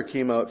fire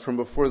came out from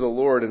before the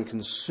Lord and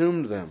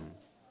consumed them,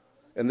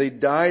 and they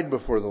died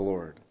before the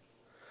Lord.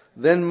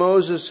 Then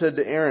Moses said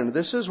to Aaron,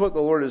 "This is what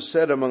the Lord has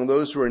said among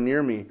those who are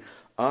near me.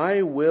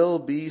 I will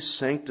be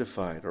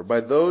sanctified, or by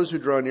those who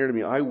draw near to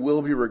me, I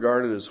will be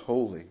regarded as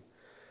holy.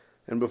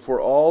 And before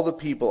all the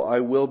people, I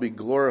will be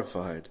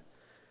glorified."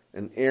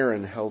 And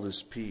Aaron held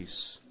his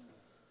peace.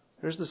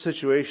 Here's the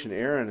situation.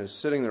 Aaron is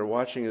sitting there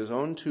watching his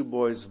own two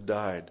boys have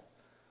died.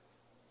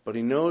 But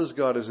he knows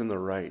God is in the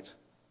right.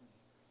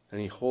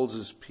 And he holds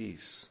his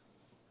peace.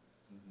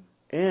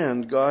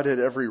 And God had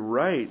every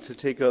right to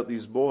take out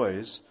these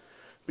boys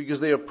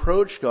because they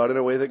approached God in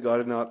a way that God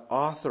had not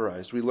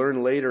authorized. We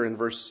learn later in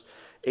verse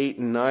 8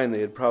 and 9 they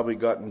had probably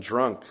gotten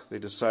drunk. They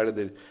decided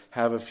they'd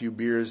have a few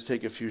beers,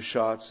 take a few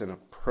shots, and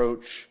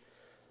approach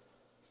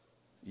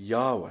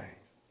Yahweh.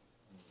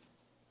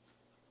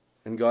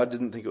 And God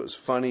didn't think it was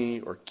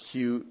funny or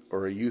cute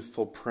or a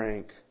youthful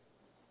prank,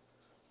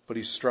 but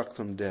he struck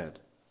them dead.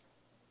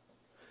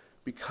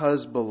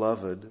 Because,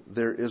 beloved,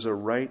 there is a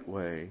right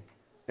way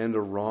and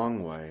a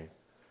wrong way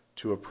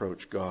to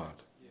approach God.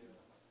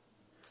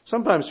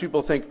 Sometimes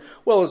people think,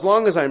 well, as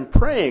long as I'm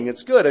praying,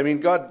 it's good. I mean,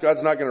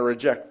 God's not going to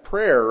reject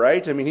prayer,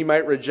 right? I mean, he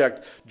might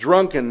reject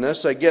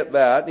drunkenness. I get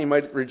that. He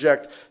might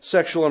reject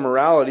sexual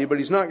immorality, but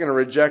he's not going to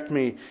reject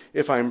me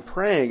if I'm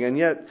praying. And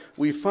yet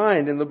we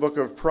find in the book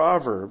of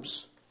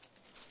Proverbs,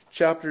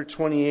 chapter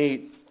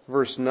 28,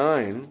 verse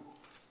 9,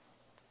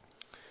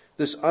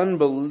 this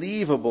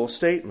unbelievable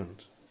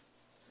statement.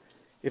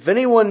 If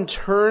anyone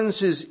turns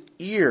his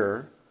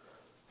ear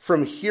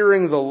from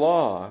hearing the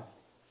law,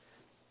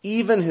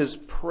 even his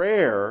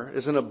prayer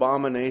is an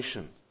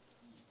abomination.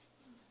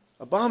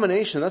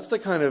 Abomination, that's the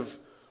kind of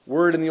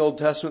word in the Old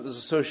Testament that's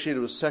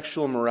associated with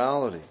sexual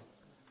immorality,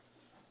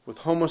 with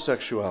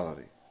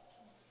homosexuality.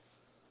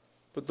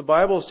 But the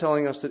Bible is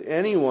telling us that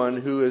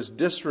anyone who is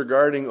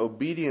disregarding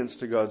obedience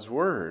to God's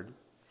word,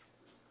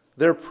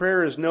 their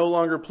prayer is no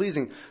longer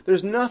pleasing.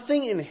 There's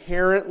nothing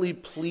inherently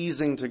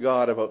pleasing to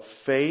God about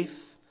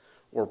faith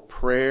or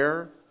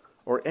prayer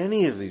or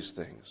any of these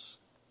things.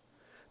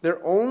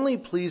 They're only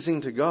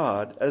pleasing to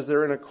God as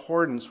they're in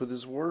accordance with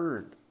his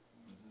word.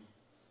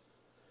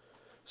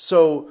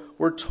 So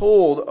we're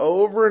told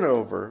over and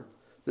over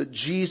that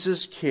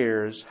Jesus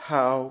cares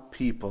how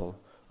people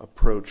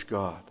approach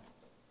God.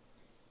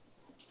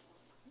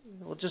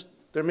 Well,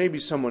 there may be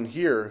someone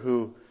here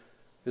who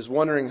is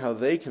wondering how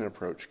they can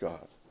approach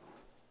God.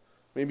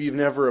 Maybe you've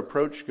never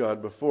approached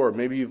God before.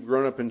 Maybe you've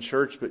grown up in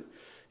church, but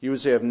you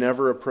would say, I've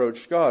never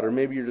approached God. Or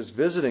maybe you're just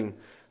visiting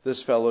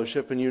this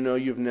fellowship and you know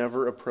you've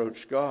never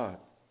approached God.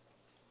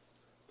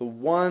 The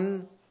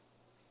one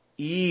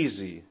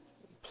easy,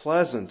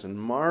 pleasant, and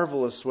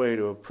marvelous way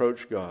to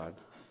approach God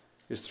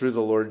is through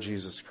the Lord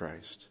Jesus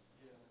Christ.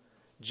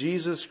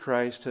 Jesus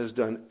Christ has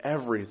done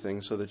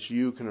everything so that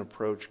you can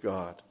approach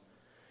God.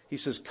 He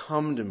says,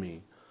 "Come to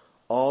me,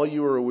 all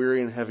you are weary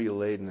and heavy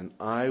laden, and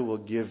I will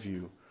give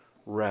you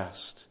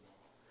rest."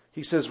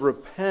 He says,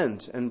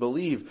 "Repent and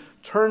believe.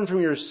 Turn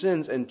from your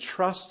sins and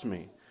trust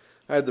me."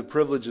 I had the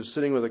privilege of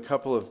sitting with a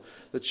couple of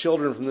the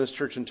children from this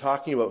church and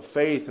talking about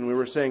faith, and we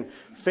were saying,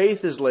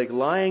 faith is like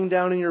lying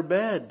down in your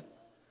bed.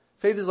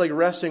 Faith is like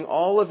resting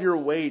all of your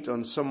weight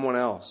on someone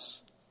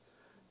else.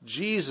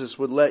 Jesus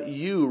would let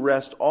you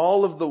rest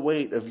all of the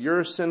weight of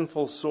your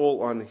sinful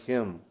soul on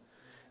him.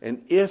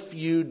 And if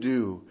you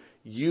do,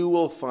 you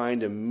will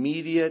find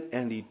immediate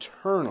and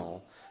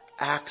eternal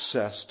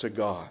access to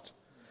God.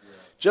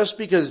 Just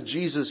because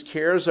Jesus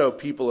cares how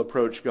people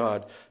approach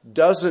God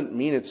doesn't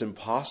mean it's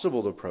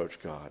impossible to approach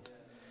God.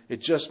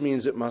 It just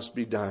means it must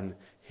be done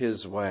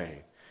his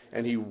way.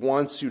 And he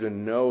wants you to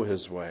know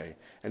his way.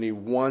 And he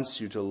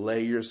wants you to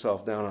lay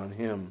yourself down on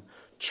him,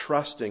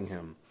 trusting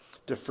him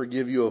to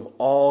forgive you of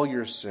all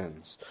your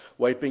sins,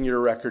 wiping your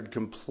record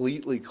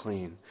completely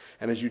clean.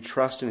 And as you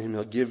trust in him,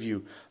 he'll give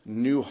you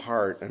new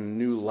heart and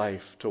new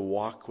life to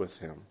walk with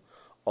him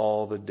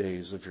all the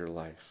days of your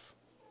life.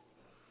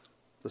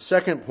 The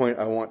second point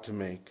I want to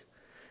make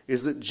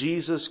is that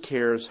Jesus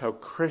cares how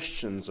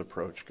Christians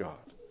approach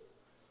God.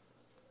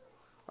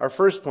 Our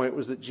first point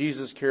was that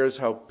Jesus cares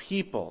how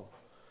people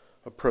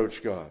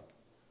approach God.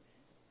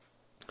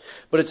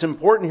 But it's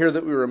important here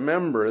that we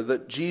remember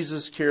that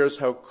Jesus cares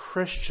how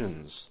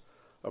Christians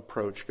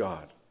approach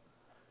God.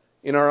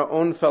 In our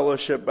own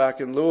fellowship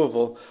back in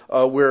Louisville,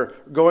 we're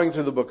going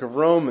through the book of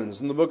Romans.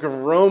 And the book of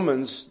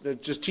Romans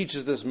just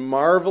teaches this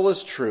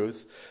marvelous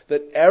truth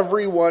that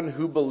everyone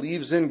who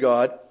believes in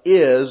God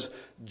is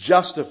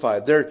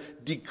justified. They're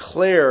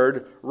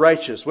declared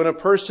righteous. When a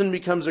person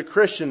becomes a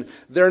Christian,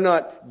 they're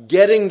not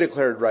getting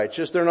declared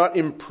righteous. They're not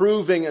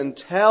improving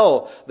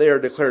until they are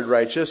declared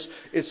righteous.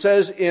 It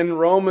says in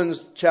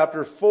Romans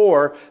chapter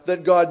 4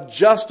 that God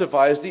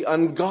justifies the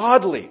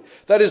ungodly.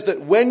 That is,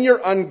 that when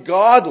you're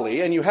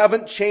ungodly and you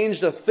haven't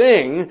changed a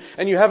thing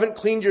and you haven't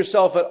cleaned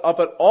yourself up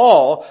at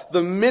all,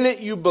 the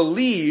minute you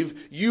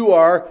believe, you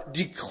are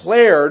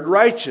declared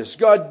righteous.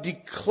 God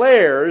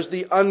declares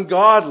the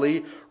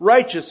ungodly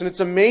righteous. And it's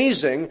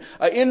amazing.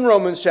 In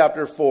Romans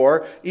chapter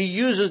 4, he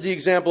uses the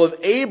example of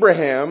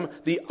Abraham,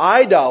 the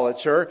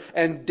idolater,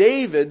 and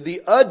David,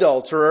 the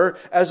adulterer,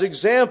 as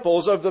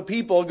examples of the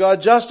people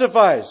God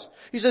justifies.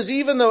 He says,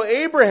 even though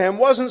Abraham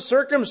wasn't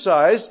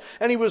circumcised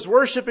and he was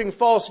worshiping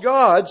false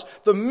gods,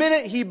 the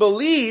minute he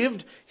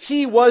believed,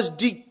 he was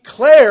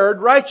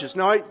declared righteous.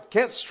 Now, I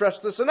can't stress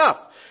this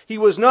enough. He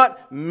was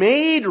not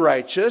made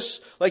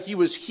righteous, like he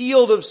was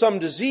healed of some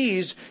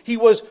disease. He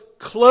was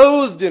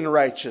clothed in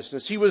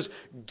righteousness. He was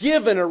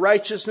given a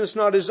righteousness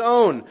not his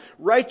own.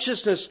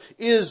 Righteousness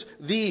is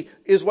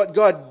what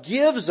God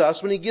gives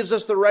us when he gives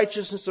us the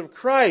righteousness of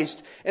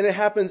Christ, and it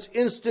happens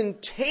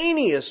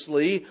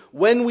instantaneously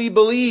when we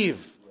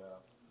believe.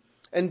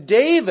 And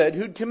David,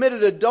 who'd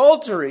committed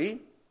adultery,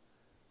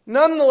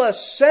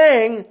 nonetheless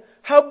sang,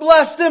 "How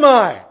blessed am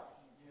I?"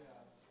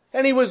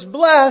 And he was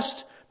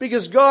blessed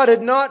because God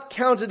had not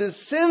counted his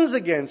sins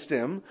against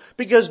him,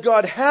 because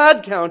God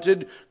had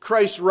counted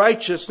Christ's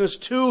righteousness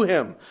to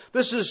him.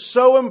 This is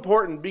so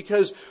important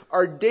because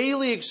our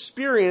daily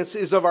experience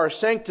is of our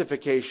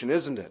sanctification,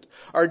 isn't it?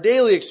 Our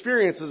daily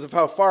experience is of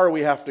how far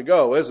we have to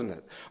go, isn't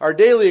it? Our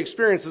daily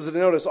experience is to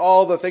notice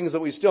all the things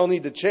that we still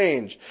need to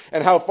change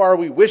and how far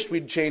we wished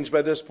we'd changed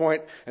by this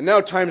point, and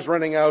now time's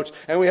running out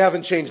and we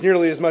haven't changed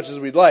nearly as much as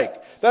we'd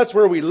like. That's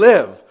where we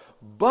live.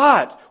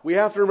 But we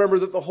have to remember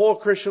that the whole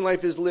Christian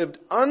life is lived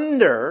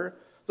under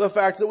the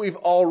fact that we've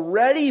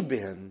already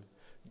been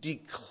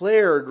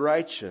declared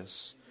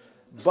righteous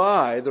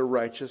by the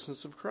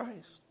righteousness of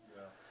Christ.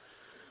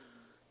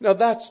 Now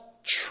that's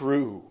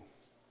true.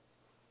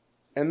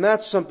 And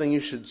that's something you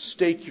should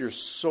stake your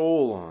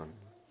soul on.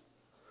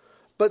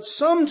 But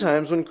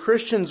sometimes when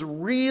Christians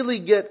really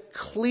get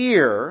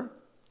clear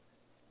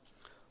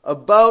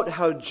about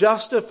how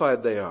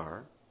justified they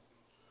are,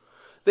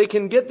 they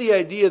can get the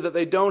idea that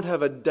they don't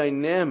have a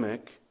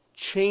dynamic,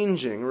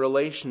 changing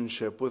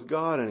relationship with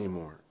God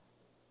anymore.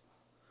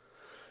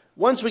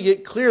 Once we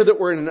get clear that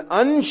we're in an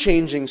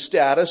unchanging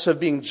status of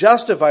being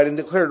justified and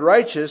declared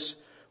righteous,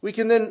 we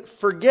can then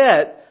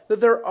forget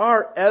that there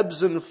are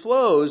ebbs and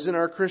flows in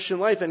our Christian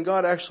life, and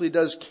God actually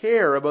does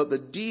care about the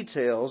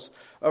details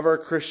of our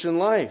Christian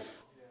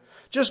life.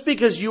 Just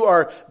because you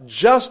are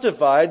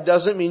justified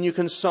doesn't mean you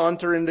can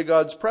saunter into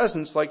God's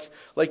presence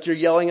like you're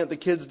yelling at the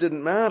kids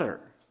didn't matter.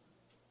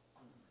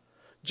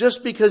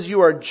 Just because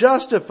you are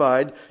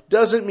justified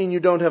doesn't mean you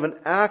don't have an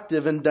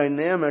active and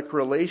dynamic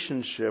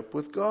relationship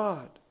with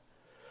God.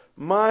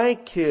 My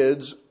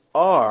kids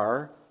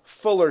are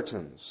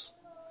Fullertons.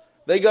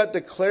 They got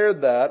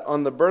declared that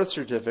on the birth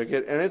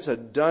certificate, and it's a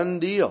done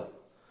deal.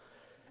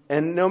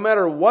 And no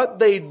matter what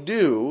they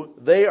do,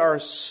 they are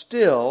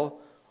still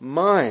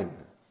mine.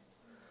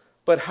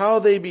 But how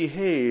they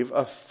behave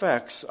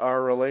affects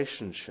our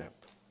relationship.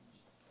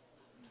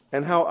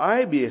 And how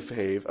I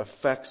behave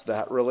affects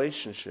that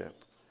relationship.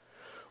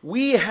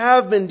 We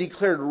have been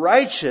declared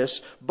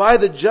righteous by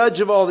the judge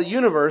of all the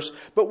universe,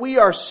 but we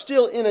are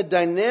still in a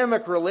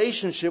dynamic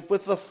relationship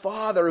with the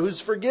Father who's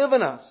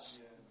forgiven us.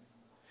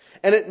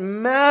 And it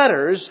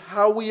matters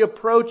how we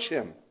approach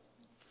him.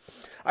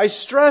 I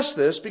stress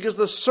this because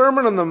the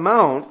Sermon on the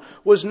Mount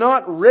was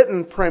not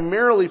written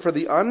primarily for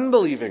the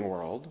unbelieving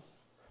world,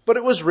 but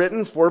it was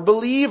written for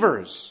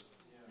believers.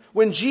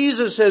 When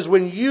Jesus says,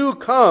 when you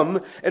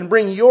come and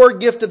bring your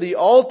gift to the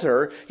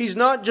altar, he's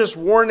not just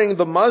warning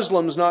the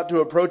Muslims not to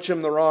approach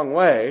him the wrong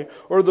way,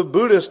 or the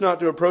Buddhists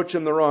not to approach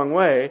him the wrong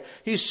way.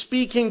 He's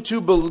speaking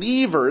to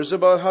believers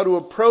about how to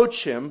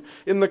approach him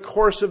in the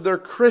course of their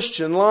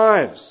Christian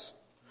lives.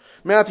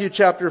 Matthew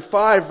chapter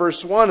 5,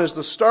 verse 1 is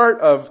the start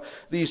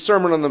of the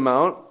Sermon on the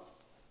Mount.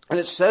 And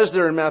it says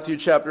there in Matthew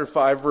chapter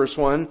 5, verse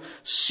 1,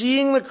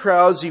 seeing the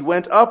crowds, he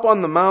went up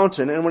on the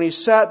mountain, and when he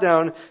sat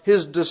down,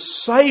 his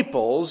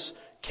disciples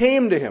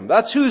came to him.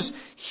 That's who's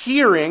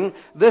hearing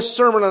this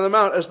Sermon on the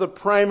Mount as the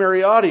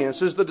primary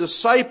audience, is the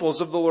disciples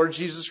of the Lord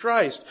Jesus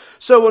Christ.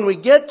 So when we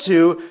get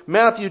to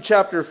Matthew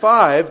chapter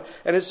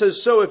 5, and it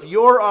says, so if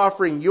you're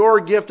offering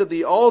your gift at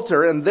the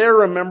altar, and there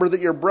remember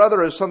that your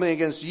brother has something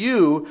against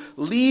you,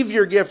 leave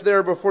your gift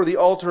there before the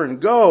altar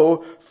and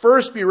go.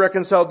 First be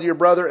reconciled to your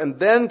brother, and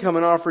then come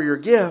and offer your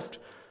gift.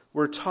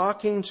 We're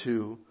talking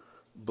to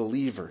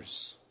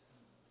believers,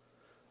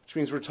 which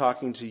means we're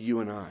talking to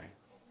you and I.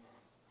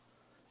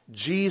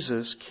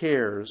 Jesus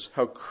cares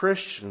how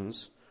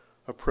Christians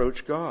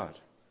approach God.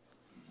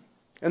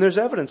 And there's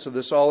evidence of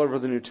this all over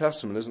the New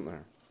Testament, isn't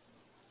there?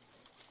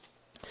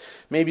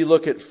 Maybe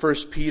look at 1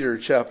 Peter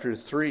chapter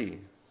 3.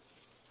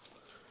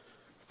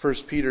 1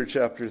 Peter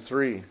chapter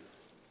 3.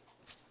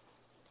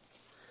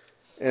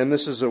 And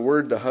this is a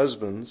word to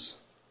husbands.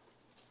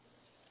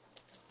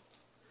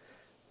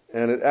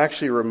 And it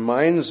actually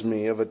reminds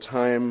me of a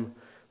time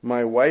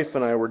my wife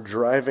and I were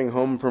driving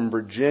home from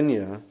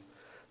Virginia,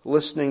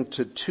 listening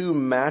to 2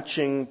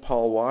 matching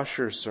Paul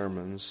Washer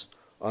sermons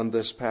on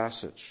this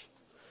passage.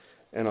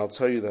 And I'll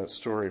tell you that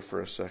story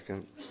for a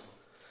second.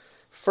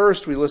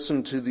 First, we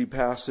listened to the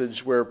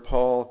passage where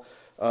Paul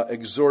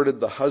exhorted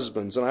the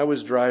husbands. And I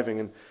was driving,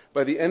 and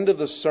by the end of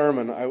the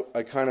sermon,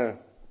 I kind of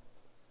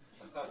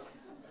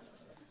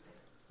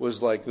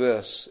was like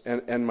this.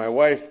 And my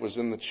wife was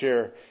in the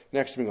chair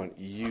next to me going,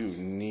 "You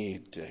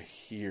need to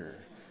hear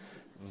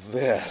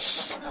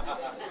this."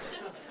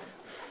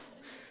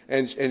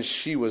 And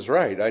she was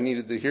right. I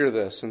needed to hear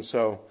this. And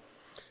so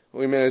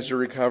we managed to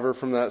recover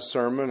from that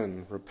sermon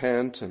and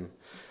repent and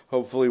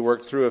hopefully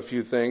work through a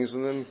few things.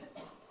 And then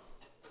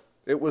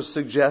it was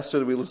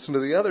suggested we listen to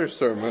the other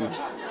sermon.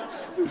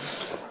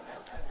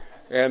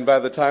 And by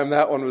the time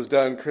that one was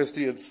done,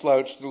 Christy had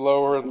slouched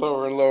lower and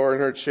lower and lower in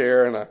her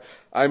chair. And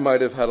I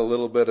might have had a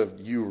little bit of,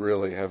 "You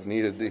really have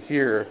needed to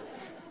hear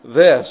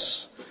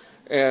this."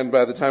 And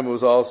by the time it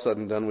was all said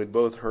and done, we'd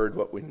both heard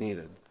what we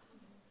needed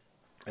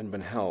and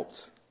been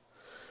helped.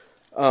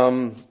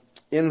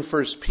 In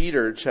 1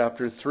 Peter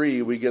chapter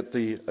 3, we get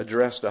the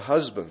address to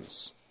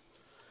husbands.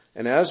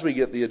 And as we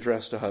get the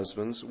address to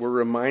husbands, we're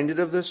reminded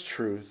of this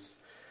truth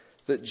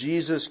that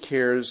Jesus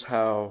cares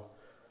how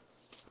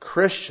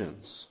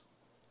Christians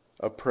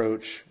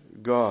approach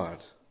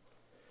God.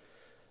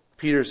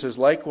 Peter says,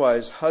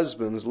 "Likewise,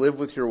 husbands, live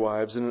with your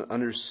wives in an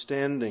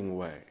understanding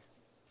way,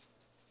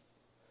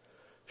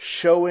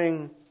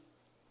 showing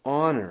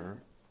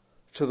honor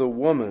to the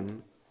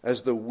woman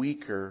as the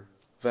weaker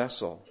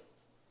vessel,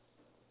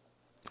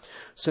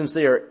 since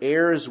they are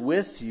heirs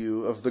with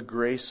you of the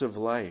grace of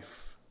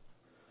life,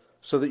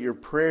 so that your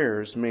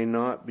prayers may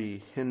not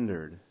be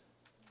hindered.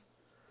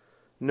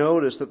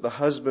 Notice that the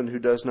husband who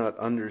does not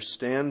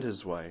understand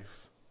his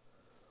wife,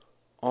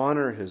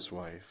 honor his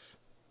wife,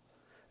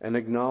 and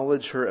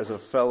acknowledge her as a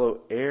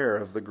fellow heir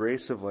of the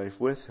grace of life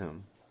with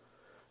him,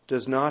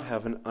 does not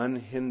have an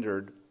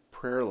unhindered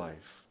prayer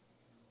life."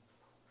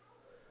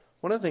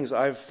 One of the things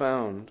I've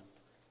found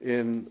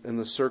in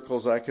the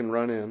circles I can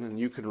run in and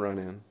you can run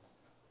in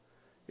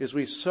is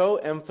we so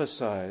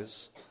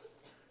emphasize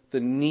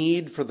the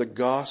need for the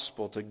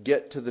gospel to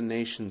get to the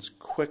nations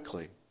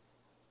quickly.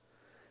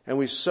 And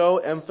we so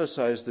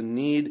emphasize the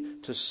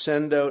need to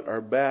send out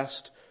our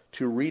best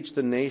to reach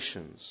the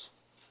nations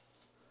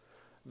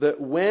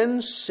that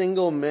when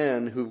single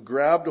men who've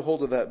grabbed a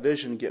hold of that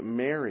vision get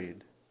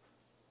married,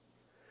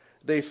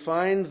 they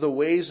find the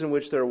ways in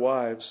which their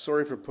wives,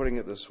 sorry for putting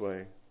it this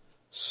way,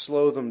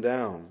 slow them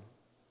down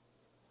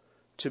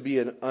to be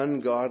an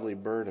ungodly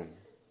burden.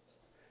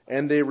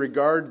 And they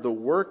regard the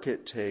work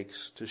it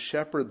takes to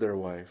shepherd their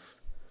wife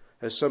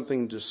as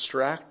something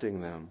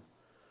distracting them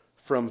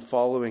from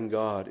following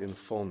God in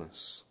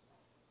fullness.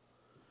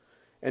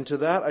 And to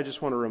that, I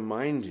just want to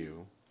remind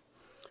you,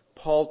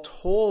 Paul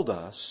told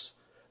us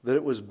that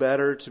it was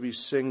better to be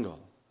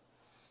single.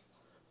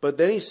 But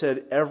then he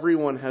said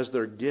everyone has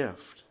their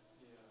gift.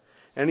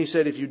 And he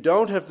said if you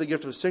don't have the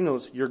gift of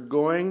singleness, you're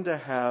going to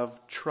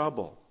have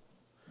trouble.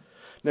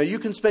 Now you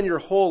can spend your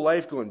whole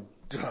life going,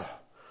 "Duh,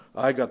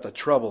 I got the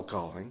trouble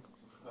calling."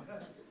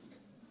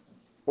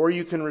 Or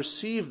you can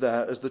receive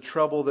that as the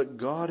trouble that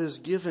God has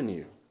given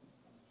you.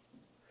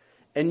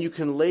 And you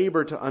can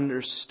labor to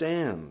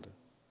understand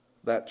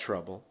that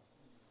trouble.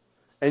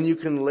 And you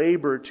can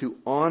labor to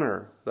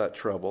honor that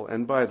trouble.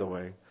 And by the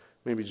way,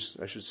 maybe just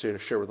I should say to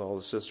share with all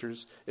the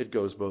sisters, it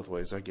goes both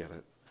ways. I get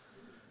it.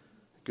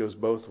 It goes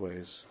both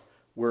ways.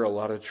 We're a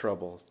lot of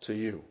trouble to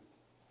you.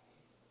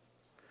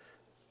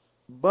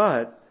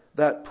 But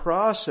that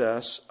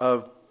process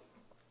of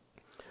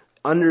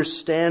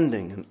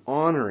understanding and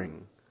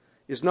honoring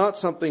is not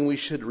something we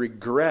should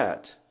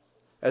regret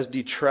as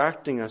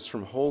detracting us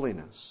from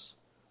holiness.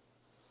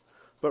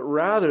 But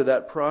rather,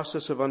 that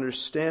process of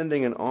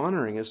understanding and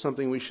honoring is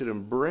something we should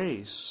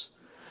embrace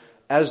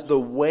as the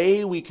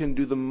way we can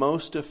do the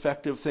most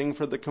effective thing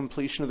for the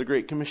completion of the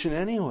Great Commission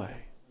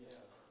anyway,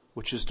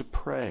 which is to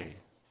pray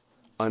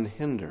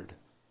unhindered.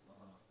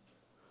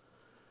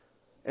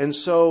 And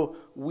so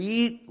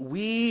we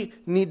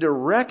need to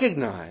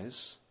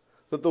recognize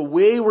that the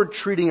way we're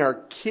treating our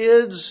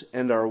kids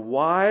and our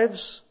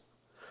wives,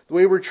 the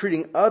way we're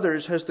treating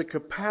others, has the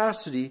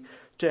capacity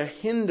to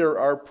hinder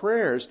our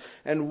prayers.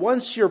 And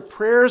once your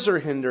prayers are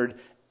hindered,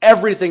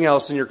 everything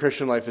else in your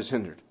Christian life is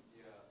hindered.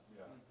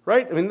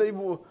 Right? I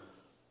mean,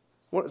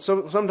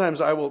 sometimes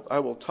I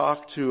will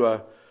talk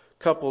to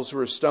couples who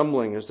are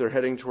stumbling as they're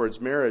heading towards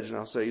marriage, and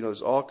I'll say,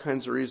 there's all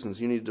kinds of reasons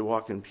you need to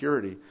walk in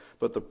purity,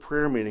 but the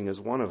prayer meeting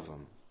is one of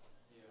them.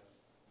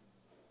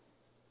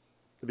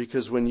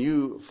 Because when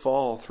you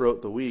fall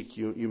throughout the week,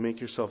 you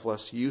make yourself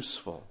less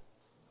useful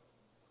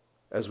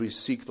as we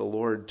seek the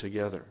Lord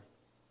together.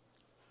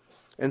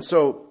 And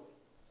so,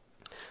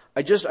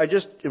 I just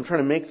am trying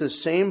to make the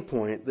same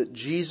point that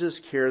Jesus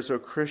cares how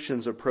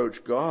Christians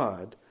approach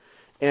God,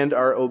 and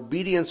our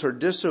obedience or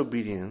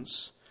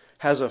disobedience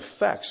has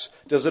effects.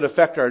 Does it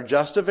affect our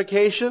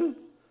justification?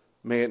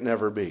 May it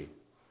never be.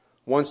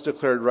 Once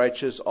declared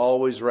righteous,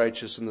 always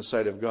righteous in the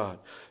sight of God.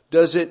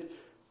 Does it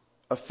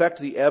affect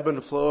the ebb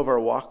and flow of our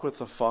walk with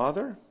the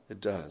Father? It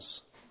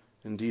does.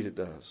 Indeed it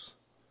does.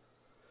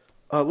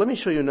 Let me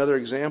show you another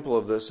example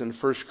of this in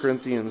 1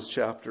 Corinthians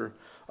chapter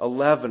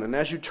 11. And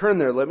as you turn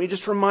there, let me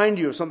just remind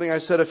you of something I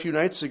said a few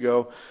nights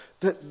ago,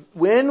 that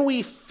when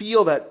we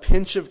feel that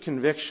pinch of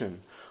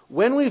conviction,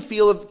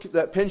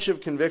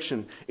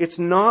 it's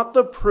not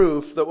the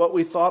proof that what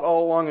we thought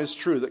all along is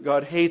true, that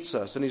God hates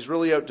us and He's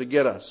really out to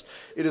get us.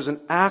 It is an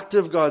act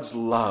of God's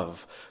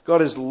love.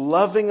 God is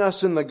loving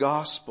us in the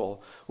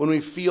gospel when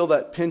we feel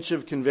that pinch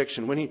of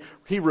conviction, when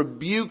He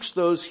rebukes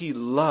those He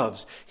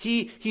loves.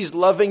 He's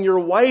loving your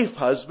wife,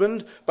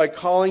 husband, by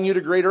calling you to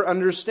greater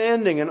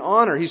understanding and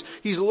honor.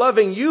 He's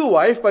loving you,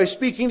 wife, by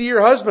speaking to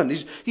your husband.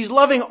 He's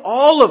loving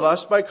all of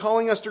us by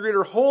calling us to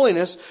greater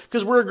holiness,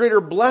 because we're a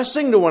greater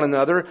blessing to one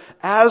another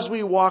as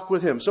we walk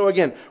with Him. So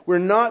again, we're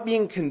not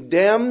being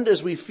condemned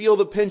as we feel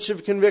the pinch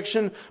of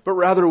conviction, but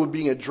rather we're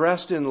being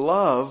addressed in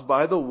love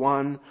by the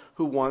one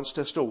who wants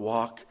us to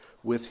walk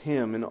with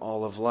Him in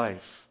all of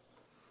life.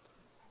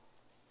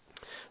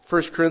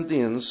 1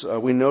 Corinthians,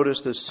 we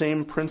notice the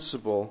same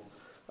principle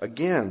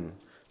again,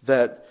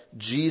 that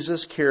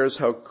Jesus cares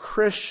how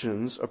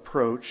Christians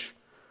approach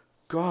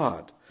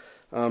God.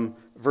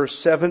 Verse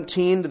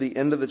 17 to the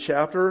end of the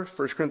chapter,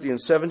 1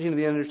 Corinthians 17 to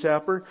the end of the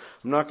chapter.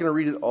 I'm not going to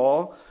read it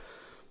all,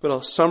 but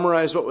I'll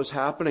summarize what was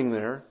happening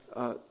there.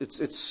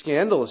 It's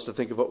scandalous to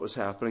think of what was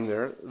happening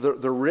there.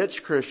 The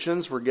rich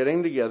Christians were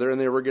getting together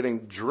and they were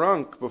getting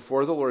drunk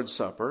before the Lord's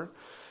Supper.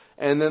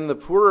 And then the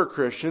poorer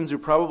Christians, who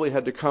probably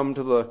had to come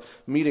to the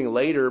meeting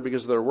later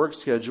because of their work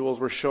schedules,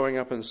 were showing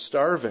up and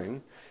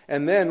starving.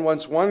 And then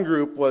once one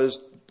group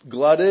was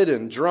glutted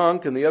and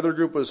drunk and the other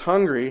group was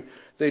hungry,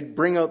 they'd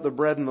bring out the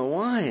bread and the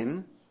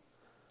wine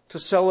to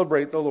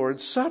celebrate the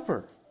Lord's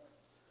Supper.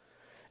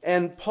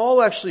 And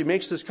Paul actually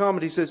makes this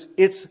comment. He says,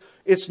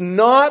 it's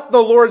not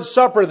the Lord's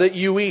Supper that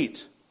you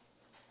eat.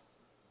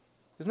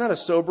 Isn't that a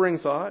sobering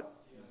thought?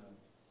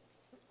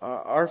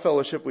 Our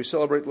fellowship, we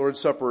celebrate the Lord's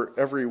Supper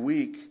every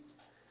week.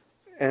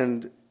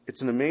 And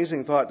it's an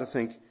amazing thought to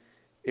think,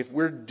 if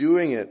we're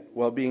doing it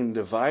while being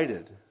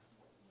divided,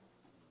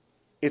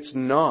 it's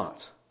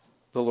not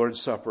the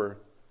Lord's Supper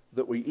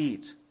that we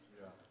eat.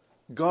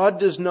 God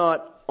does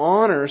not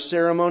honor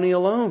ceremony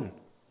alone.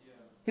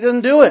 He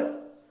doesn't do it.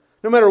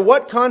 No matter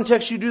what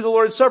context you do the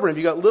Lord's Supper, if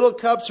you got little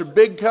cups or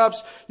big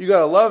cups, you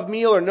got a love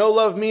meal or no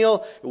love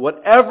meal,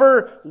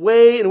 whatever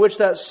way in which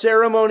that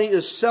ceremony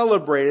is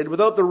celebrated,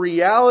 without the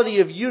reality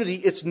of unity,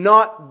 it's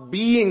not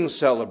being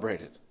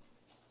celebrated.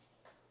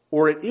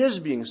 Or it is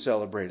being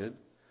celebrated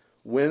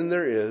when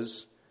there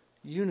is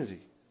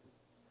unity.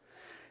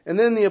 And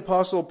then the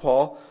Apostle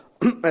Paul,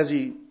 as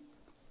he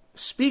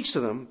speaks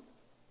to them,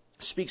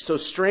 speaks so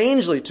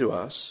strangely to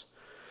us,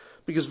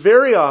 because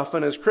very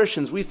often as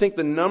Christians, we think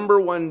the number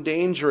one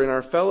danger in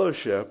our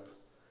fellowship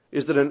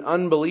is that an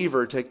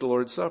unbeliever take the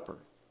Lord's Supper.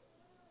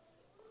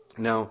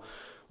 Now,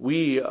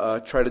 we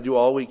try to do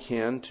all we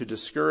can to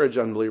discourage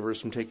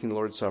unbelievers from taking the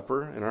Lord's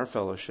Supper in our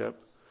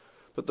fellowship.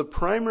 But the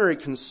primary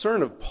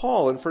concern of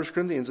Paul in 1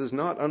 Corinthians is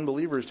not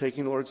unbelievers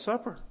taking the Lord's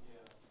Supper.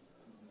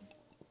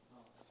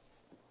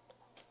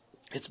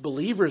 It's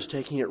believers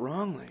taking it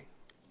wrongly.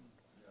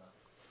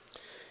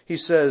 He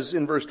says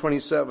in verse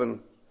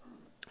 27,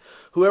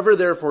 "Whoever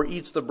therefore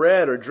eats the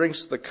bread or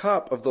drinks the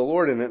cup of the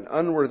Lord in an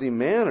unworthy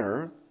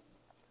manner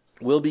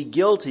will be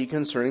guilty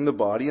concerning the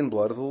body and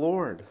blood of the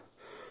Lord.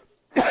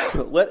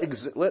 Let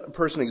a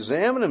person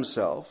examine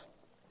himself,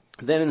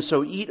 then and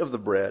so eat of the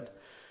bread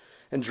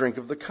and drink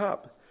of the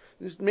cup.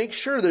 Just make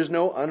sure there's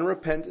no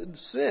unrepented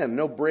sin,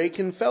 no break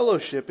in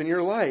fellowship in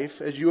your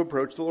life as you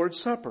approach the Lord's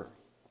Supper.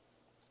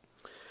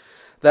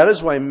 That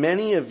is why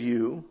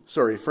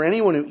for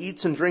anyone who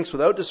eats and drinks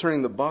without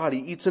discerning the body,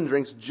 eats and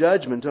drinks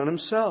judgment on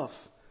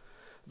himself.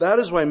 That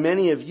is why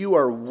many of you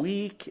are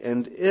weak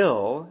and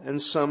ill,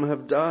 and some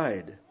have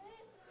died.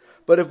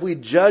 But if we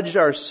judged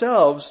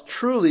ourselves,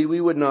 truly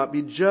we would not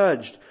be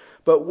judged.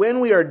 But when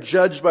we are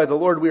judged by the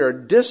Lord, we are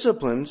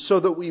disciplined so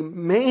that we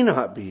may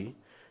not be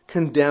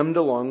condemned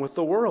along with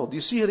the world."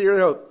 You see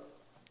here,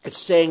 it's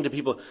saying to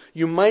people,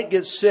 you might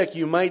get sick,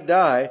 you might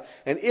die,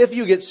 and if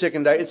you get sick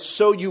and die, it's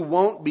so you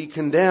won't be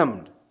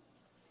condemned.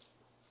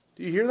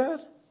 Do you hear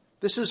that?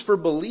 This is for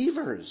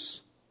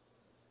believers.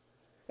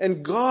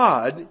 And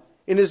God,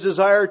 in His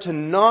desire to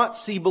not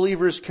see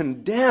believers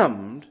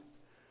condemned,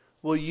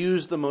 will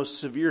use the most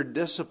severe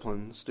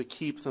disciplines to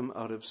keep them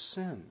out of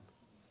sin.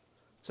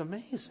 It's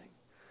amazing.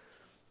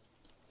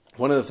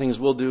 One of the things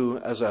we'll do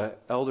as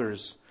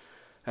elders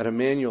at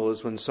Emmanuel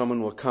is when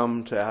someone will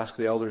come to ask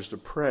the elders to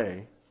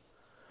pray,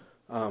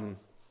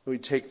 we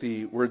take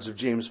the words of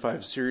James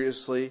 5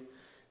 seriously,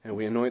 and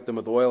we anoint them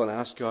with oil and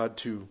ask God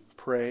to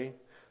pray,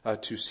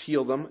 to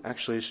heal them.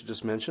 Actually, I should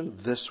just mention,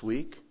 this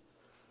week,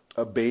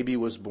 a baby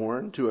was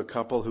born to a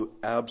couple who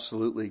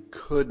absolutely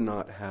could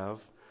not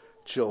have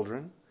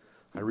children.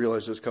 I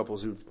realize there's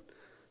couples who've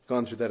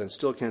gone through that and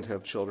still can't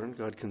have children.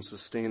 God can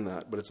sustain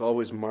that, but it's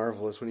always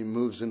marvelous when he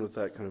moves in with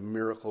that kind of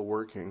miracle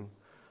working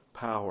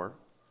power.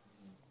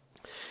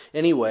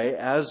 Anyway,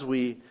 as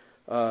we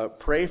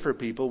pray for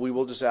people, we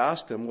will just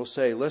ask them, we'll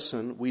say,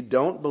 listen, we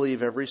don't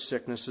believe every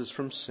sickness is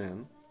from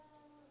sin.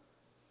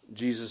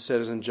 Jesus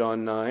says in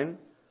John 9,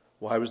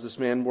 why was this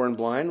man born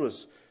blind?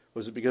 Was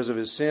it because of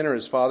his sin or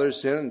his father's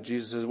sin? And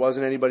Jesus says it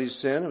wasn't anybody's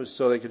sin. It was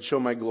so they could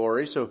show my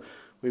glory. So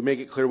we make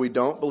it clear we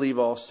don't believe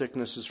all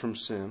sickness is from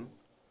sin.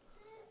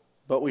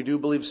 But we do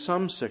believe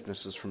some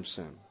sickness is from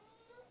sin.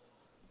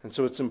 And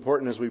so it's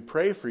important as we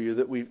pray for you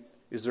that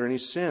is there any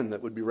sin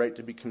that would be right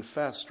to be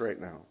confessed right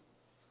now?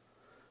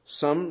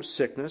 Some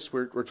sickness,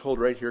 we're told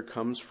right here,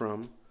 comes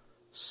from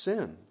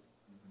sin.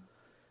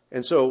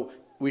 And so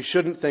we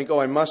shouldn't think,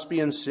 I must be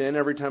in sin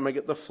every time I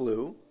get the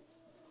flu.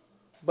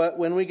 But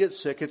when we get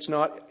sick, it's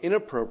not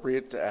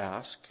inappropriate to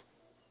ask,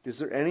 is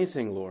there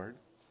anything, Lord,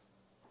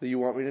 that you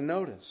want me to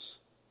notice?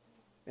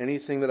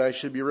 Anything that I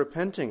should be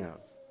repenting of?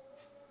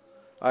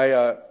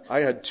 I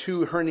had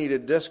 2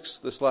 herniated discs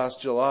this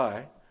last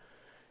July,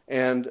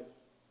 and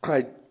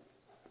I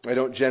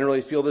don't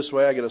generally feel this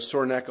way. I get a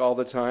sore neck all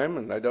the time,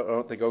 and I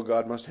don't think,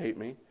 God must hate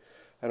me.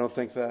 I don't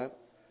think that.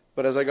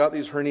 But as I got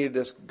these herniated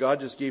discs, God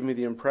just gave me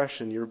the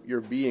impression you're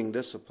being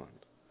disciplined.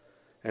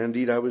 And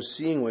indeed, I was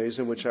seeing ways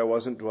in which I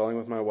wasn't dwelling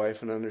with my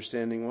wife in an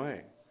understanding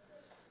way.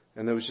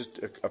 And there was just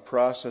a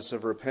process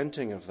of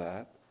repenting of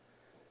that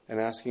and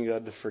asking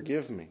God to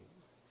forgive me.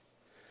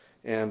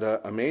 And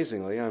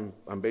amazingly,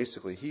 I'm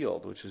basically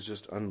healed, which is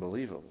just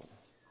unbelievable.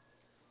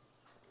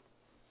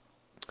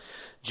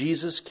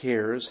 Jesus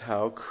cares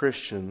how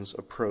Christians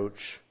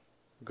approach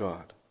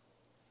God.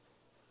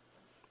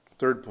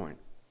 Third point.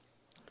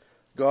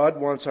 God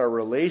wants our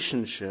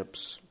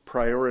relationships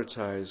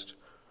prioritized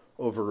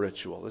over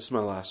ritual. This is my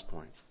last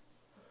point.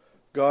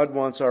 God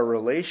wants our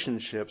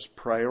relationships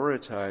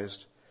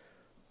prioritized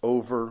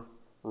over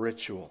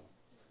ritual.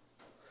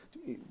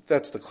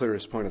 That's the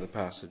clearest point of the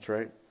passage,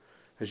 right?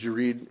 As you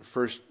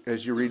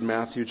read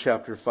Matthew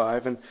chapter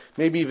 5, and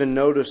maybe even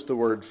notice the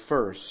word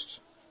first.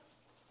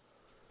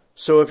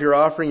 So if you're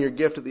offering your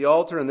gift at the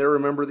altar and there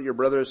remember that your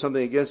brother has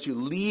something against you,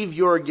 leave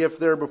your gift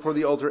there before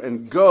the altar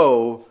and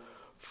go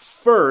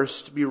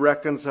first be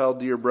reconciled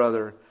to your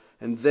brother,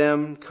 and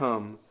then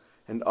come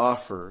and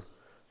offer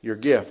your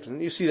gift.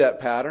 And you see that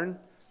pattern.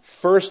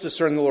 First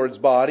discern the Lord's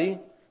body,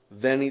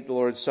 then eat the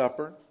Lord's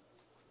supper.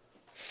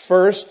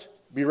 First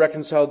be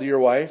reconciled to your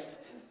wife,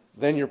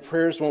 then your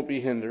prayers won't be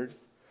hindered.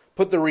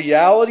 Put the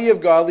reality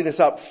of godliness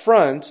up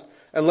front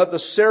and let the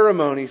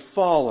ceremony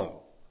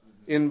follow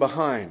in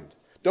behind.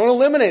 Don't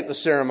eliminate the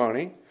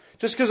ceremony.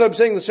 Just because I'm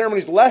saying the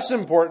ceremony is less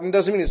important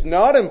doesn't mean it's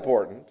not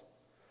important.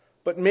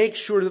 But make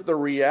sure that the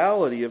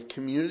reality of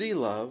community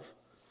love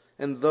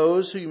and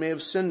those who you may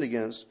have sinned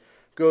against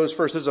goes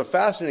first. There's a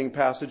fascinating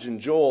passage in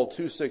Joel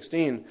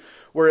 2:16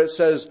 where it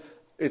says,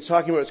 it's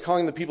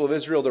calling the people of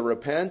Israel to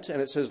repent,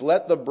 and it says,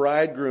 let the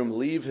bridegroom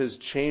leave his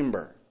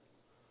chamber.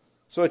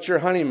 So it's your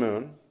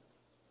honeymoon,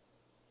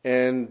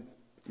 and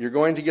you're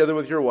going together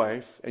with your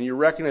wife, and you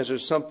recognize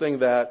there's something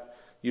that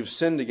you've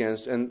sinned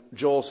against, and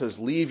Joel says,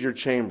 leave your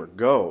chamber,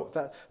 go.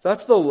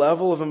 That's the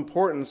level of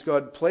importance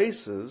God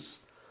places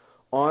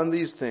on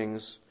these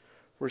things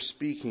we're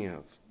speaking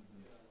of.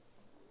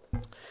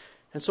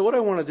 And so what I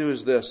want to do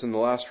is this, in the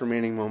last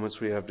remaining moments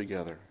we have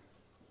together,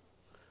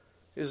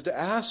 is to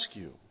ask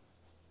you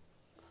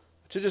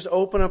to just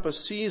open up a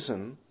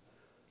season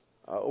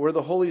where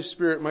the Holy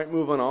Spirit might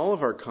move on all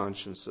of our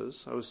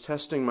consciences. I was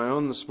testing my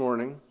own this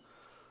morning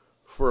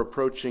before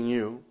approaching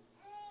you.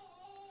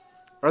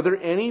 Are there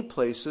any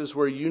places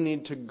where you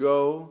need to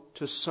go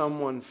to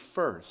someone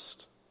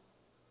first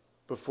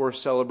before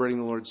celebrating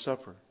the Lord's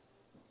Supper?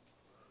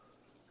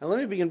 And let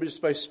me begin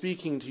just by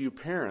speaking to you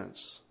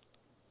parents.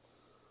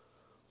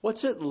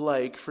 What's it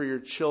like for your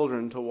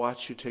children to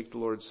watch you take the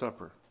Lord's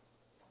Supper?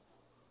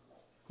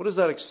 What is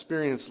that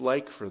experience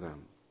like for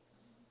them?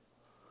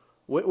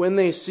 When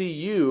they see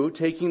you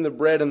taking the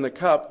bread and the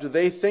cup, do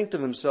they think to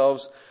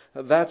themselves,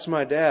 that's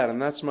my dad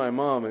and that's my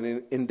mom?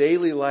 And in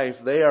daily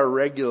life, they are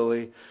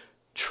regularly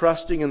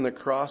trusting in the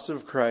cross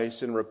of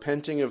Christ and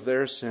repenting of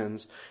their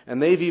sins.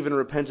 And they've even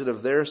repented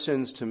of their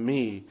sins to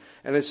me.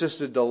 And it's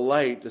just a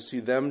delight to see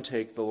them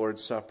take the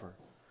Lord's Supper.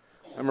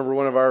 I remember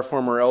one of our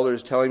former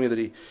elders telling me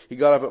that he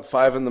got up at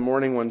 5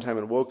 a.m. one time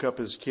and woke up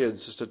his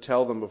kids just to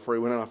tell them before he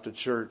went off to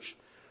church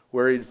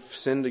where he'd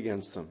sinned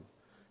against them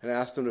and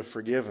asked them to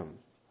forgive him.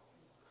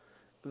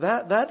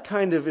 That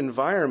kind of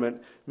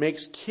environment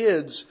makes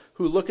kids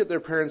who look at their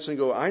parents and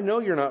go, I know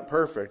you're not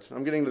perfect.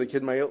 I'm getting to the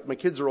kid. My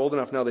kids are old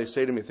enough now, they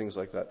say to me things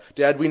like that.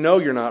 Dad, we know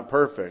you're not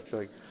perfect.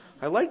 Like,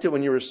 I liked it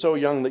when you were so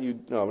young that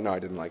you... No, I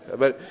didn't like that.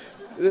 But,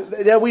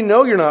 Dad, we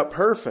know you're not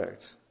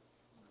perfect.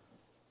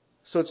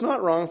 So it's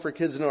not wrong for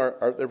kids to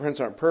know their parents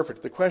aren't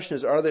perfect. The question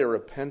is, are they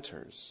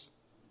repenters?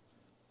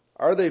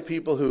 Are they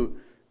people who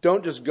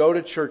don't just go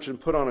to church and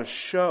put on a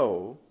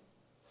show,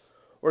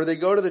 or they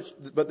go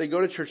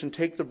to church and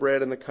take the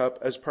bread and the cup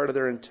as part of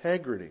their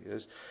integrity,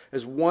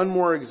 as one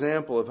more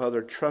example of how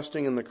they're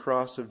trusting in the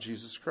cross of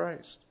Jesus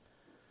Christ.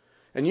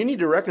 And you need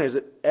to recognize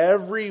that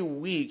every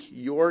week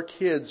your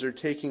kids are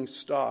taking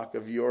stock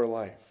of your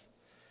life.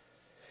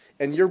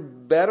 And you're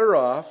better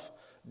off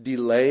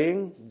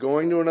delaying,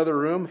 going to another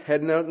room,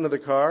 heading out into the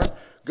car,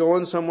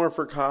 going somewhere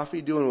for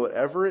coffee, doing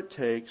whatever it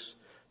takes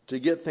to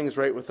get things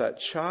right with that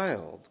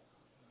child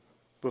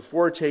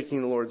before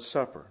taking the Lord's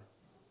Supper.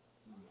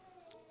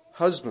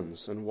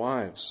 Husbands and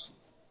wives,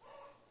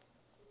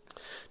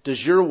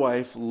 does your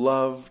wife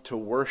love to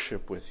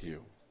worship with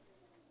you?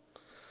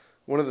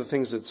 One of the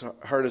things that's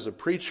hard as a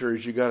preacher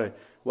is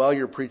while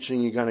you're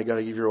preaching, you got to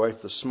give your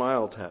wife the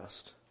smile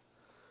test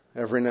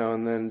every now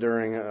and then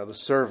during the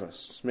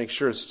service. Just make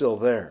sure it's still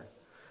there.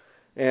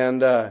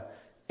 And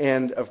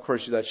of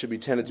course, that should be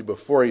tended to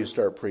before you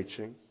start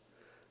preaching.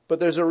 But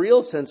there's a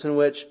real sense in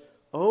which,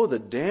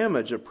 the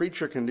damage a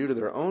preacher can do to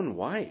their own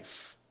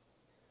wife.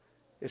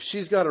 If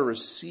she's got to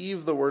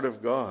receive the Word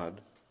of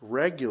God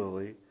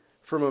regularly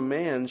from a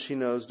man she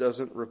knows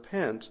doesn't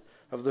repent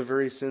of the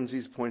very sins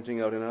he's pointing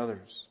out in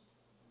others.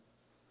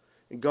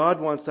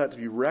 God wants that to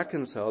be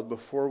reconciled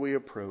before we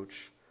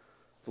approach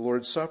the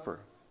Lord's Supper.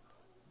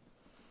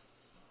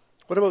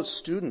 What about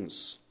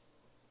students?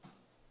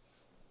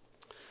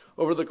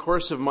 Over the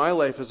course of my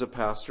life as a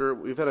pastor,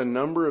 we've had a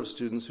number of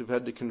students who've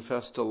had to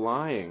confess to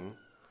lying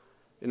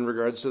in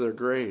regards to their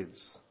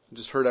grades. I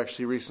just heard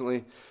actually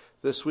recently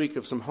this week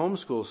of some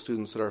homeschool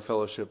students at our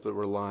fellowship that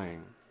were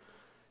lying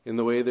in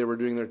the way they were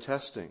doing their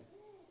testing.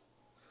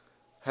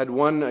 Had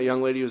one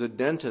young lady who was a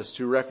dentist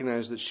who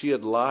recognized that she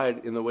had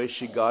lied in the way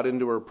she got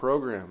into her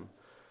program,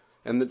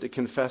 and that to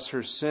confess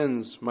her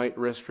sins might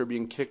risk her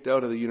being kicked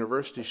out of the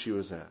university she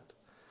was at.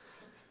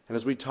 And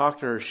as we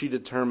talked to her, she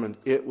determined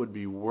it would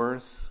be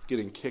worth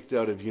getting kicked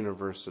out of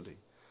university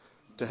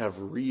to have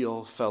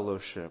real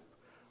fellowship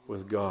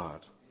with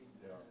God.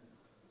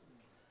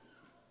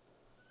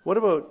 What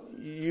about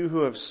you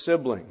who have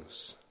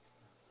siblings?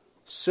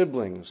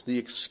 Siblings, the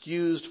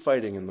excused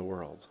fighting in the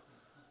world.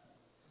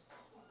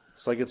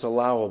 It's like it's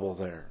allowable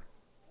there.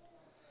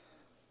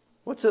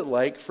 What's it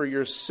like for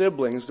your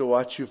siblings to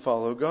watch you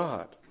follow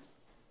God?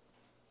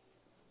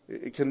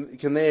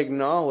 Can they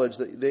acknowledge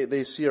that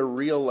they see a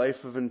real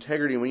life of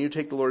integrity when you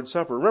take the Lord's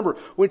Supper? Remember,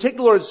 when we take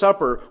the Lord's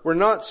Supper, we're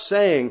not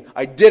saying,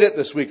 I did it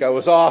this week, I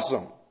was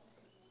awesome.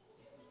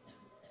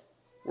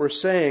 We're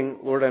saying,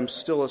 Lord, I'm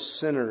still a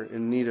sinner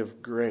in need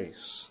of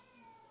grace.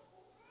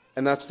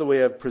 And that's the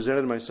way I've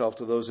presented myself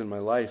to those in my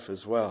life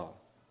as well.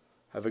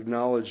 I've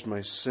acknowledged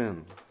my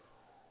sin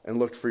and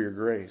looked for your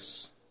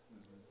grace.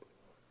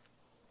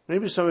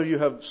 Maybe some of you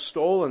have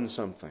stolen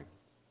something.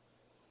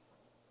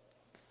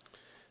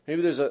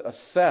 Maybe there's a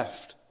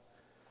theft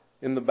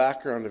in the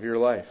background of your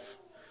life.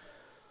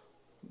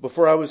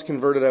 Before I was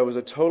converted, I was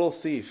a total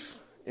thief.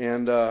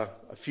 And a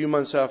few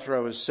months after I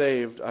was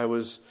saved, I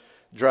was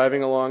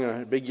driving along in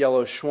a big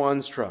yellow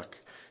Schwann's truck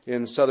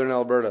in southern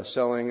Alberta,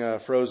 selling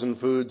frozen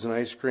foods and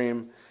ice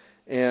cream.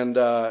 And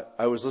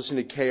I was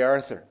listening to Kay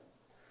Arthur.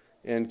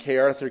 And Kay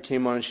Arthur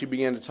came on and she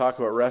began to talk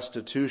about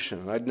restitution.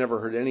 And I'd never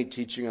heard any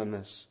teaching on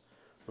this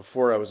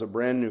before. I was a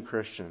brand new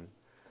Christian.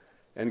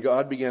 And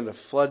God began to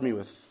flood me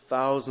with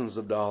thousands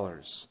of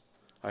dollars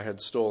I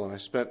had stolen. I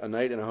spent a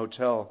night in a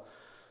hotel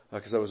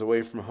because I was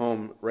away from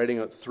home writing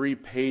out 3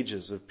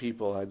 pages of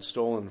people I'd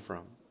stolen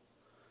from.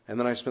 And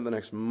then I spent the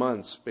next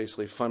months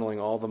basically funneling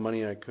all the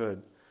money I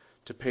could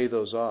to pay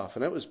those off.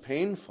 And it was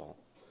painful.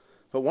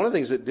 But one of the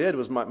things it did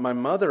was my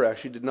mother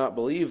actually did not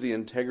believe the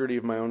integrity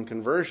of my own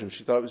conversion.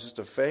 She thought it was just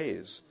a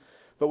phase.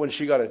 But when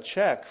she got a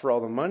check for all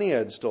the money I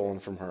had stolen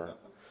from her,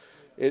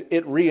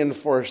 it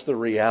reinforced the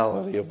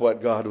reality of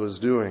what God was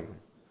doing.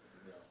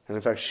 And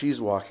in fact,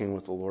 she's walking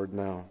with the Lord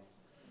now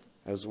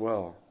as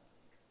well.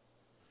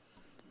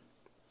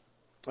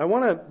 I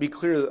want to be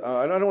clear,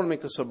 I don't want to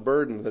make this a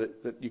burden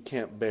that you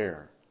can't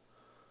bear.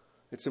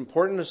 It's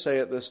important to say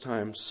at this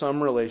time,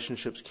 some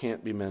relationships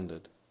can't be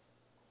mended.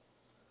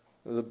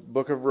 The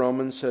book of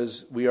Romans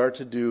says we are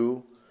to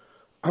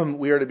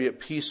be at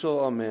peace with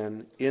all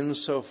men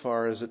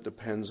insofar as it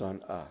depends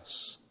on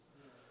us.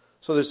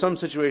 So there's some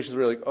situations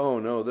where you're like, oh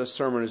no, this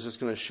sermon is just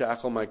going to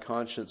shackle my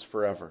conscience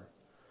forever.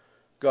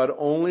 God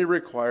only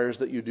requires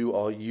that you do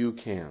all you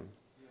can.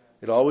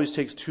 It always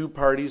takes 2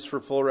 parties for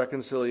full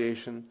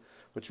reconciliation,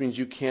 which means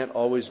you can't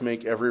always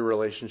make every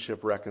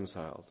relationship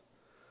reconciled.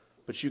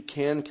 But you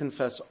can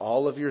confess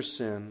all of your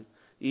sin,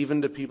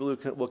 even to people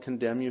who will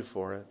condemn you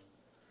for it.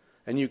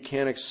 And you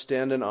can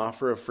extend an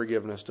offer of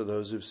forgiveness to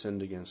those who've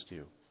sinned against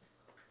you.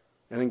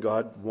 And then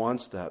God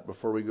wants that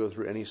before we go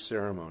through any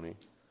ceremony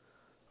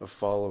of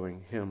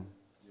following Him.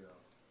 Yeah.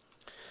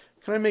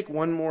 Can I make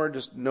one more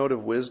just note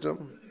of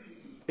wisdom?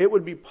 It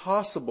would be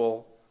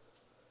possible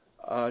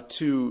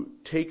to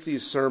take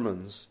these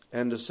sermons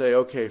and to say,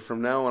 okay,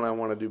 from now on I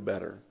want to do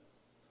better.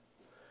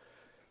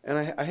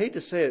 And I hate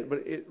to say it, but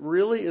it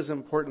really is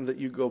important that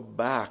you go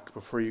back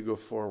before you go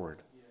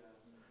forward.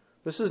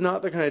 This is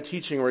not the kind of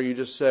teaching where you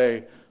just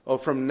say, oh,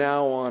 from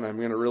now on I'm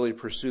going to really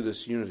pursue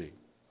this unity.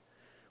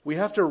 We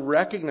have to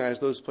recognize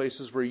those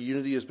places where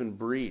unity has been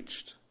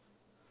breached.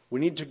 We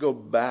need to go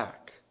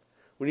back.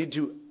 We need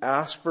to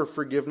ask for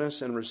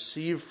forgiveness and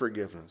receive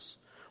forgiveness.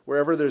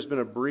 wherever there's been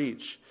a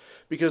breach.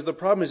 Because the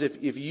problem is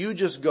if you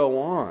just go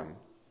on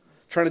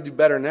trying to do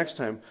better next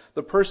time,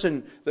 the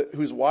person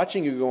who's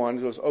watching you go on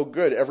goes, oh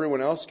good,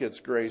 everyone else gets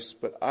grace,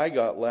 but I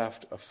got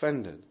left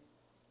offended.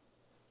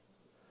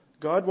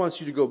 God wants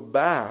you to go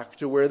back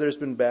to where there's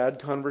been bad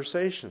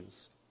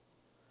conversations.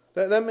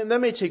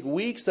 That may take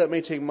weeks, that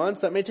may take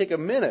months, that may take a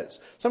minute.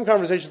 Some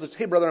conversations that,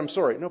 hey brother, I'm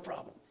sorry, no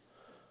problem.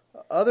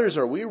 Others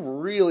are, we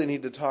really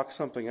need to talk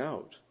something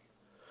out.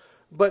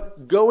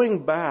 But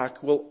going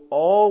back will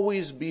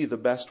always be the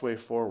best way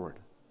forward.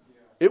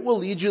 It will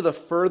lead you the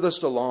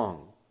furthest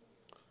along.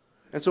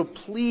 And so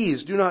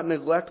please do not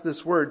neglect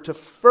this word to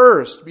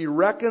first be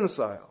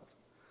reconciled.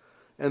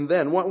 And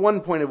then,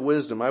 one point of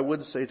wisdom I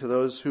would say to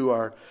those who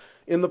are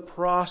in the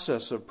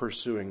process of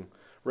pursuing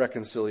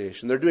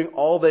reconciliation. They're doing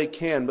all they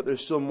can, but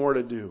there's still more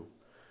to do.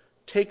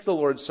 Take the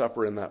Lord's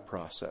Supper in that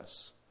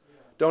process.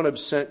 Don't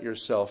absent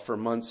yourself for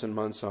months and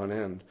months on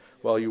end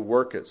while you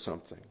work at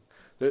something.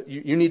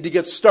 You need to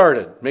get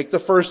started. Make the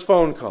first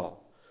phone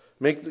call.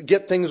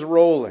 Get things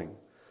rolling.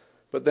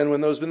 But then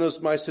when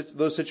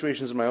those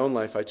situations in my own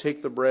life, I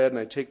take the bread and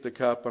I take the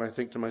cup and I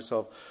think to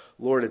myself,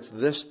 Lord, it's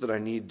this that I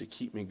need to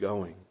keep me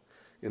going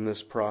in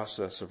this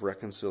process of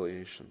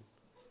reconciliation.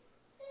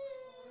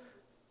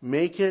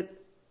 Make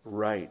it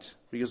right.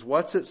 Because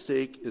what's at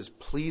stake is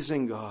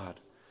pleasing God,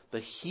 the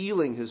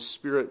healing His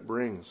Spirit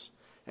brings,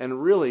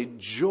 and really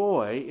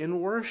joy in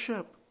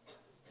worship.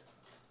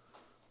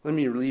 Let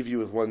me leave you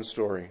with one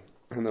story,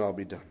 and then I'll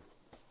be done.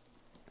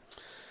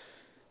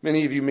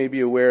 Many of you may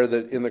be aware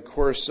that in the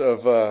course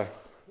of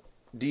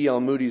D.L.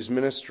 Moody's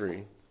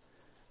ministry,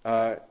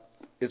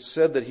 it's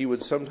said that he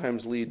would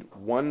sometimes lead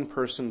one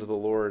person to the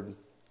Lord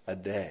a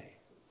day.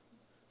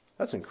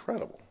 That's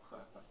incredible.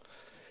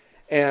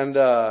 And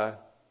on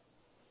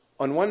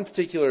one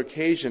particular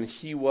occasion,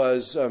 he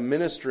was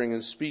ministering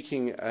and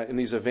speaking in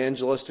these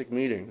evangelistic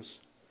meetings,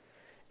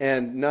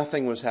 and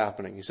nothing was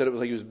happening. He said it was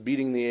like he was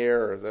beating the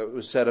air, that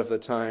was said of the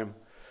time.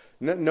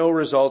 No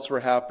results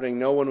were happening.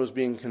 No one was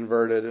being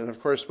converted. And of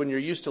course, when you're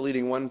used to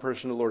leading one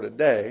person to the Lord a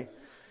day,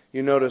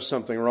 you notice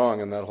something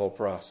wrong in that whole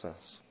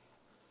process.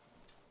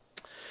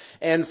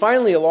 And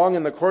finally, along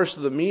in the course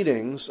of the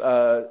meetings,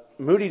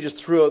 Moody just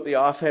threw out the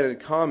offhanded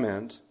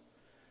comment,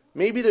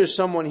 maybe there's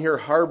someone here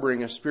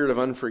harboring a spirit of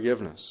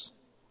unforgiveness.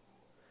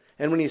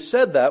 And when he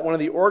said that, one of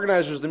the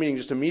organizers of the meeting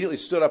just immediately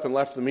stood up and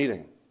left the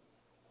meeting.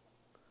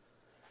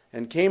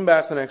 And came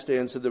back the next day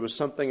and said there was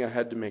something I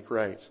had to make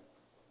right.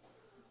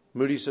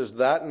 Moody says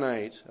that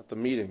night at the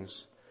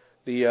meetings,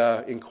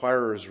 the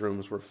inquirers'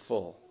 rooms were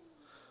full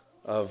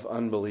of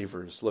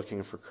unbelievers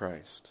looking for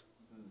Christ.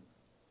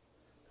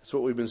 That's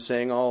what we've been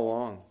saying all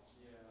along.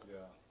 Yeah.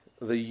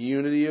 The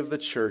unity of the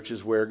church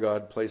is where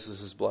God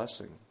places His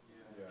blessing.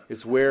 Yeah.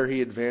 It's where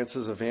He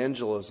advances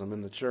evangelism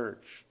in the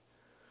church.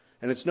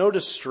 And it's no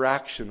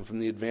distraction from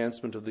the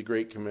advancement of the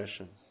Great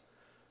Commission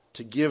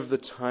to give the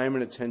time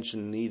and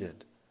attention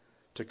needed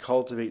to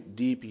cultivate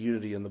deep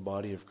unity in the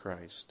body of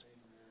Christ.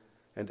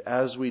 And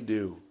as we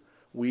do,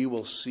 we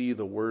will see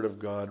the Word of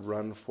God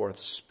run forth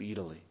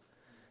speedily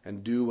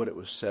and do what it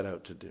was set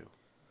out to do.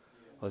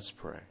 Let's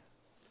pray.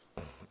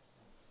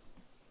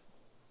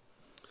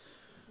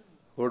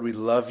 Lord, we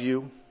love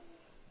You.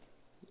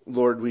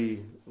 Lord,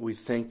 we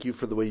thank You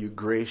for the way You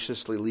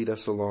graciously lead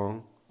us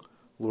along.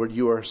 Lord,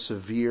 You are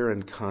severe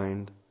and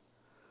kind.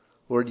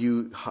 Lord,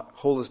 You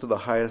hold us to the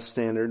highest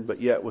standard,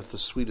 but yet with the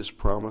sweetest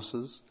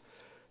promises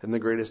and the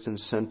greatest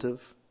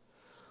incentive.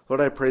 Lord,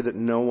 I pray that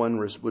no one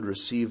would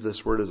receive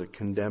this word as a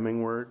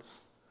condemning word,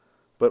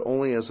 but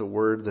only as a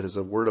word that is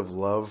a word of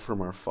love from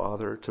our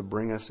Father to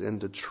bring us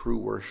into true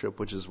worship,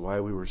 which is why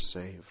we were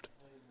saved.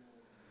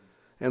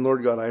 And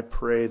Lord God, I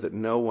pray that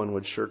no one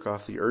would shirk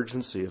off the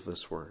urgency of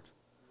this word.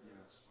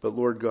 But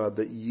Lord God,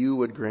 that You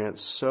would grant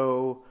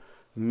so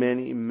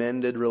many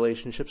mended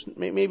relationships,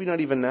 maybe not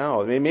even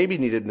now. They may be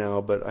needed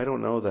now, but I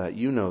don't know that.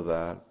 You know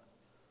that.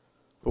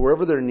 But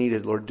wherever they're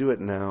needed, Lord, do it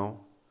now.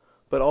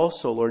 But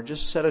also, Lord,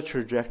 just set a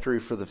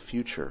trajectory for the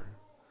future.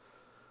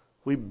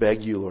 We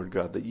beg You, Lord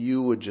God, that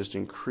You would just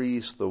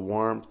increase the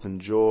warmth and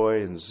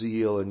joy and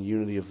zeal and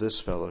unity of this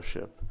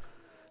fellowship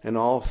and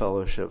all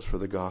fellowships where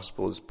the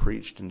gospel is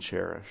preached and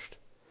cherished.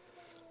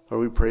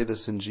 Lord, we pray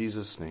this in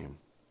Jesus' name.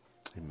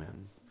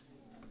 Amen.